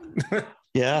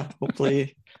 Yeah,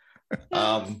 hopefully.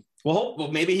 Well,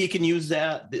 maybe he can use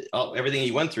that everything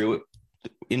he went through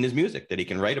in his music, that he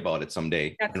can write about it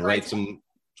someday. That's and right. Write some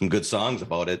good songs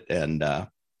about it. And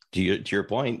to your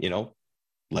point,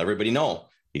 let everybody know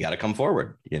you got to come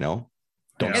forward.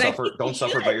 Don't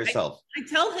suffer by yourself. I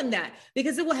tell him that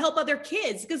because it will help other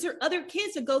kids, because there are other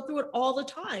kids that go through it all the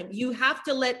time. You have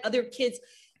to let other kids,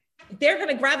 they're going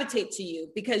to gravitate to you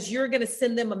because you're going to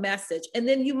send them a message, and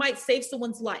then you might save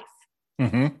someone's life.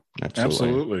 Mm-hmm.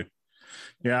 Absolutely.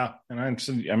 Yeah. And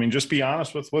just be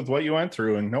honest with what you went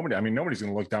through, and nobody's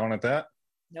going to look down at that.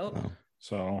 Nope. No.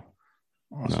 So.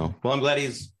 Awesome. No. Well, I'm glad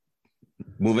he's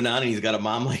moving on and he's got a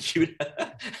mom like you.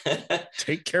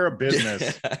 Take care of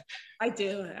business. I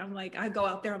do. I'm like, I go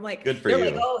out there. I'm like, good for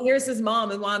you. Like, here's his mom,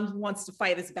 and mom wants to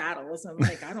fight his battles. I'm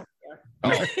like, I don't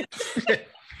care.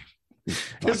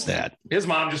 His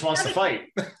mom just wants to fight.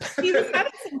 He was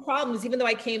having some problems, even though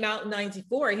I came out in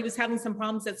 '94. He was having some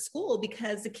problems at school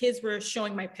because the kids were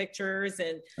showing my pictures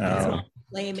and his mom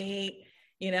playmate,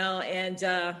 and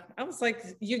I was like,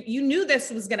 you knew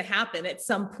this was going to happen at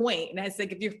some point. And I was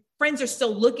like, if your friends are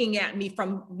still looking at me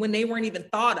from when they weren't even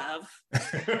thought of,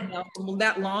 from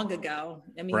that long ago.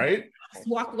 Right? Just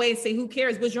walk away and say, who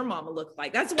cares what your mama looked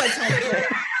like? That's what I told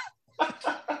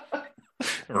her.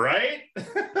 Right?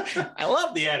 I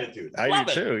love the attitude. I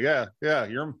do too. Yeah. Yeah.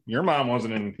 Your mom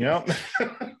wasn't in,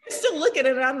 Still looking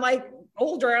at it. I'm like,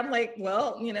 older. I'm like,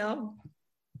 well, oh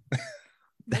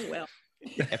well.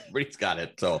 Everybody's got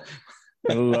it. So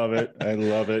I love it.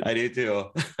 I do too.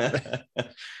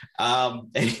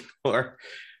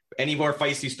 Any more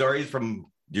feisty stories from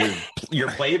your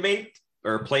playmate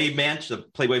or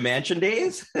Playboy Mansion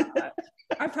days?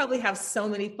 I probably have so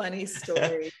many funny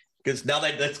stories. Because now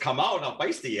that that's come out, how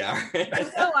feisty you are.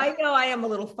 I know I am a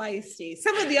little feisty.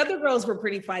 Some of the other girls were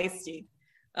pretty feisty.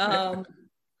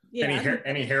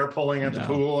 Any hair pulling at the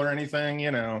pool or anything,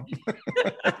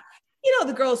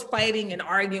 The girls fighting and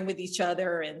arguing with each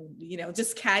other and,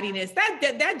 just cattiness.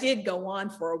 That did go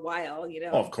on for a while,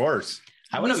 Oh, of course.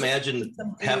 I would imagine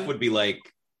Hef would be like,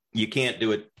 you can't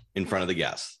do it in front of the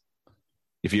guests.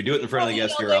 If you do it in front of the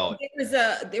guests, you're out.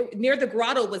 Near the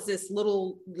grotto was this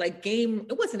little game.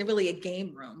 It wasn't really a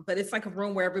game room, but it's like a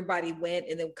room where everybody went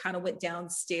and then kind of went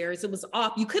downstairs. It was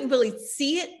off. You couldn't really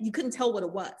see it. You couldn't tell what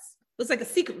it was. It was like a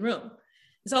secret room.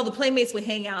 So all the playmates would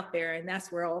hang out there, and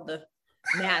that's where all the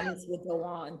madness would go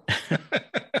on.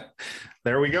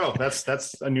 There we go.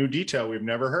 That's a new detail we've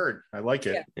never heard. I like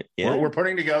it. Yeah. We're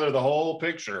putting together the whole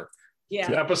picture. Yeah.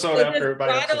 Episode after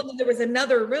episode. There was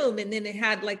another room, and then it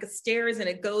had like a stairs, and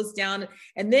it goes down,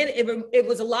 and then it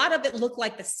was a lot of it looked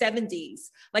like the 70s,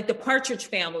 like the Partridge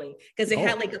Family, because it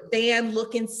had like a van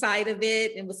look inside of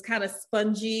it and was kind of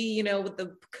spongy, with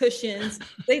the cushions.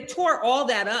 They tore all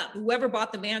that up. Whoever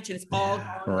bought the mansion is all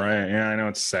gone. Right. Yeah, I know,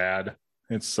 it's sad.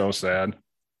 It's so sad.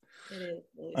 It is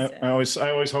really sad. I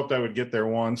always hoped I would get there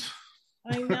once.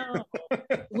 I know.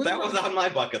 That was on my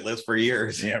bucket list for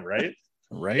years. Yeah, right.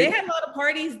 Right. They had a lot of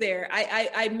parties there.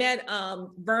 I met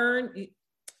Vern.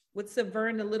 What's the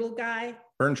Vern, the little guy?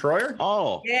 Vern Troyer?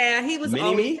 Oh. Yeah, he was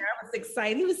Mini-me? there. I was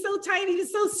excited. He was so tiny. He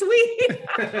was so sweet.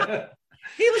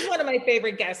 He was one of my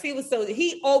favorite guests.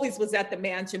 He always was at the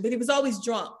mansion, but he was always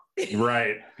drunk.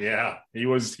 Right. Yeah. He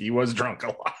was drunk a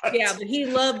lot. Yeah, but he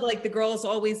loved the girls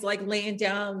always laying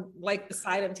down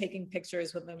beside him, taking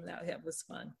pictures with him. That was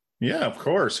fun. Yeah, of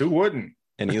course. Who wouldn't?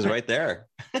 And he was right there.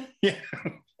 Yeah.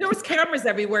 There was cameras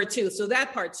everywhere too, so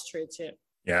that part's true too.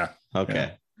 Yeah. Okay.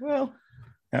 Yeah. Well,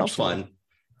 that was fun.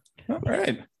 All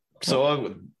right.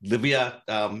 So, Livia,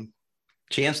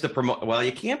 chance to promote. Well,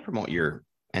 you can't promote your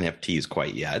NFTs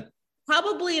quite yet.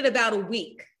 Probably in about a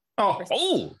week. Oh.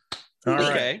 All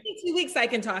right. In 2 weeks, I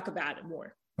can talk about it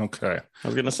more. Okay. I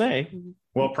was gonna say.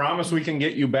 Well, promise we can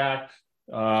get you back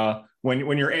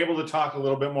when you're able to talk a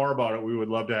little bit more about it. We would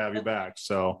love to have you back.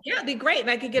 So yeah, it'd be great, and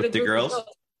I could get with a group the girls. Of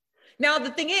girls. Now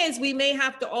the thing is, we may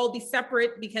have to all be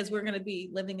separate because we're going to be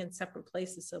living in separate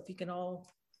places. So if you can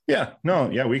all. Yeah.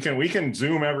 No. Yeah. We can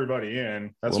Zoom everybody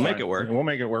in. We'll make it work. We'll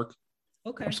make it work.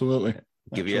 Okay. Absolutely.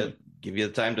 Give you the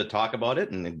time to talk about it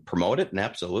and then promote it, and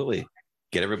absolutely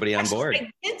get everybody on board.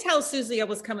 I did tell Susie I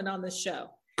was coming on this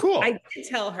show. Cool. I did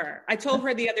tell her. I told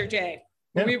her the other day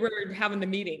when we were having the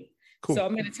meeting. Cool. So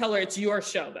I'm going to tell her it's your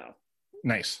show though.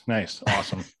 Nice.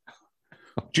 Awesome.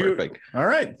 Perfect. All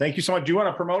right. Thank you so much. Do you want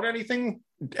to promote anything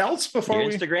else before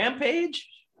your Instagram page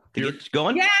to get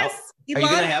going? Yes. Are you going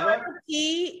to have Carter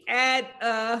P at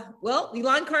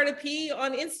Elan Carter P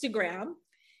on Instagram.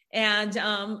 And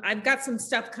I've got some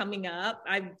stuff coming up.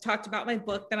 I've talked about my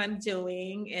book that I'm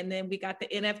doing, and then we got the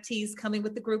NFTs coming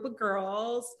with the group of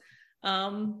girls.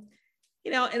 And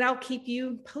I'll keep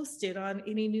you posted on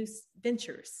any new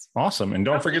ventures. Awesome. And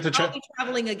don't forget to check. I'll be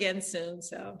traveling again soon.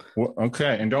 So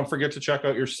okay. And don't forget to check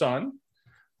out your son.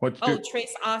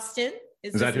 Trace Austin.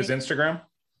 Is that his Instagram?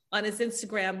 On his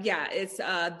Instagram. Yeah. It's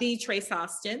the Trace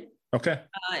Austin. Okay.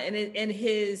 And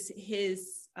his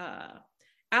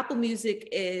Apple Music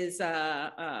is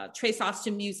Trace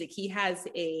Austin Music. He has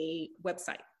a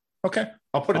website. Okay.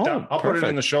 I'll put it down. I'll put it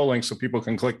in the show link so people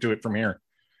can click to it from here.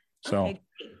 So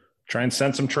try and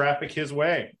send some traffic his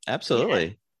way.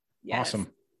 Absolutely. Yes. Awesome.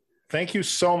 Thank you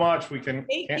so much. Thank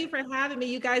you for having me,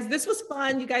 you guys. This was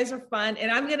fun. You guys are fun.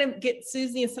 And I'm going to get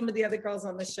Susie and some of the other girls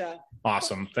on the show.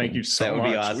 Awesome. Thank you so much. That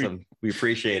would be awesome. We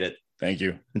appreciate it. Thank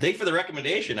you. And thank you for the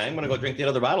recommendation. I'm going to go drink the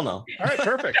other bottle now. All right.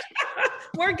 Perfect.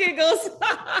 More giggles.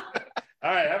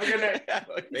 All right. Have a good night.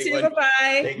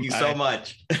 Bye-bye. Thank you so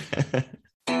much.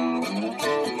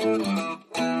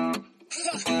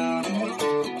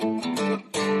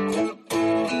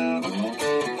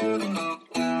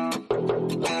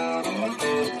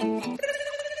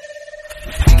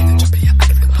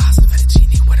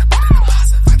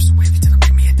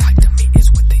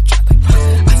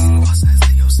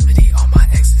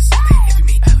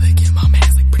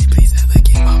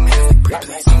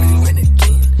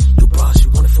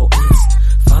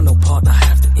 Final part, I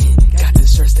have to end. Got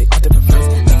this shirt, stay all different.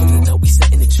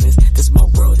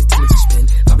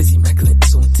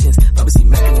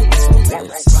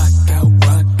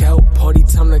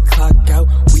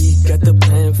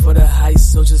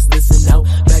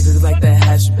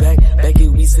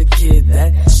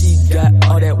 She got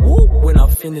all that woo when I'm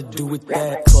finna do with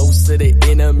that. Close to the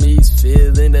enemies,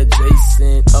 feeling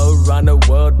adjacent. Around the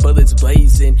world, bullets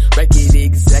blazing. Record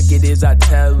executives, I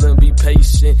tell them be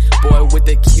patient. Boy with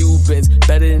the Cubans,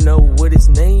 better know what his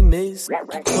name is.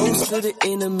 Close to the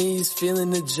enemies,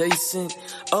 feeling adjacent.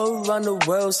 Around the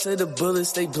world, say the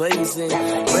bullets they blazing.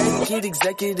 Record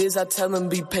executives, I tell them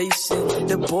be patient.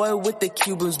 The boy with the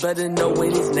Cubans, better know what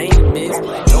his name is.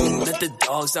 Don't let the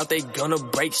dogs out, they gonna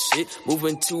break shit.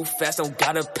 Moving too fast, don't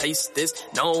gotta pace this.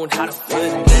 Known how to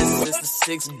finesse since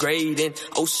the 6th grade. And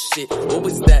oh shit, what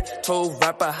was that? 12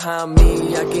 right behind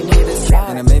me, I can hear the sound.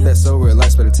 And I made that so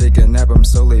relaxed, better take a nap, I'm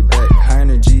so laid back. High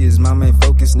energy is my main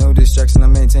focus, no distraction, I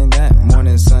maintain that.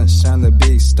 Morning sunshine, the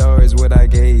big star is what I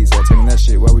gaze at. Taking that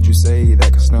shit, why would you say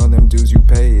that? Cause know them dues, you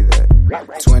pay that.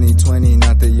 2020,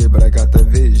 not the year, but I got the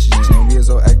vision. And we as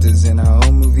all actors in our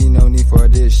own movie, no need for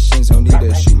auditions. Don't need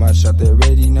to shoot my shot, they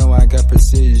already know I got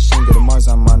precision. Go to Mars,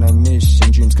 I'm on a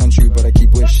mission. Dreams country, but I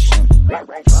keep wishing. Rock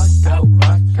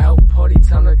out, party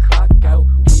time to clock out.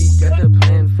 We got the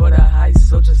plan for the heist,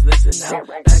 so just listen out.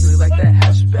 Back look like that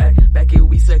hatchback, back it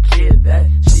we secured that.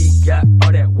 She got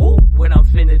all that woo when I'm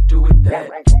finna do with that.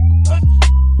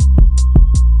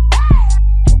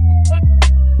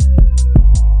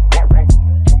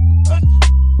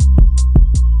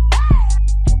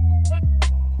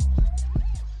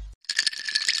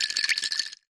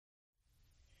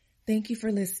 Thank you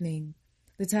for listening.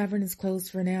 The tavern is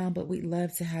closed for now, but we'd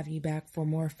love to have you back for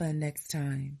more fun next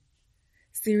time.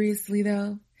 Seriously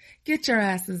though, get your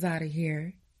asses out of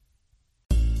here.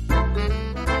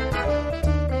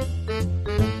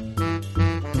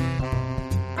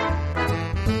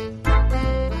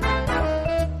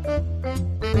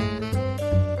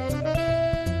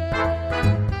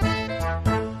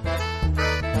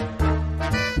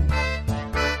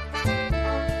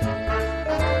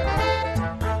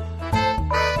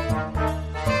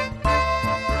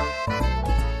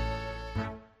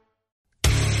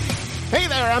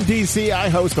 I'm DC. I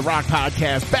host the rock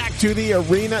podcast, Back to the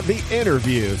Arena, The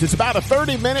Interviews. It's about a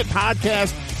 30-minute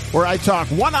podcast where I talk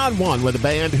one-on-one with a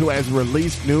band who has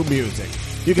released new music.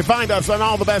 You can find us on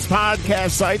all the best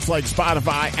podcast sites like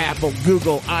Spotify, Apple,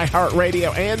 Google,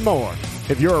 iHeartRadio, and more.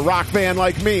 If you're a rock fan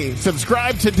like me,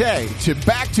 subscribe today to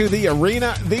Back to the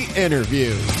Arena, The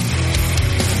Interviews.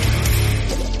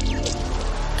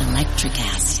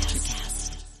 Electricast.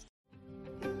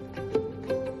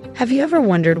 Have you ever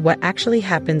wondered what actually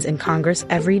happens in Congress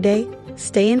every day?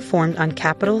 Stay informed on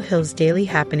Capitol Hill's daily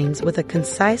happenings with a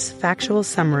concise, factual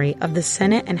summary of the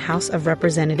Senate and House of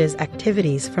Representatives'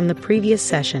 activities from the previous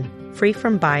session, free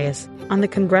from bias, on the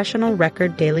Congressional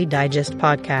Record Daily Digest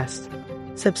podcast.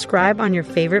 Subscribe on your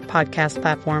favorite podcast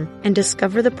platform and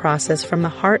discover the process from the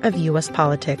heart of U.S.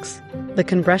 politics. The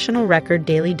Congressional Record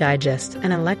Daily Digest, an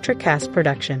Electricast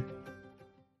production.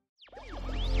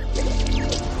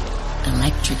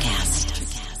 Electricast.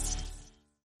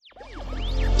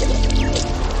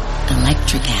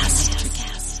 Electricast.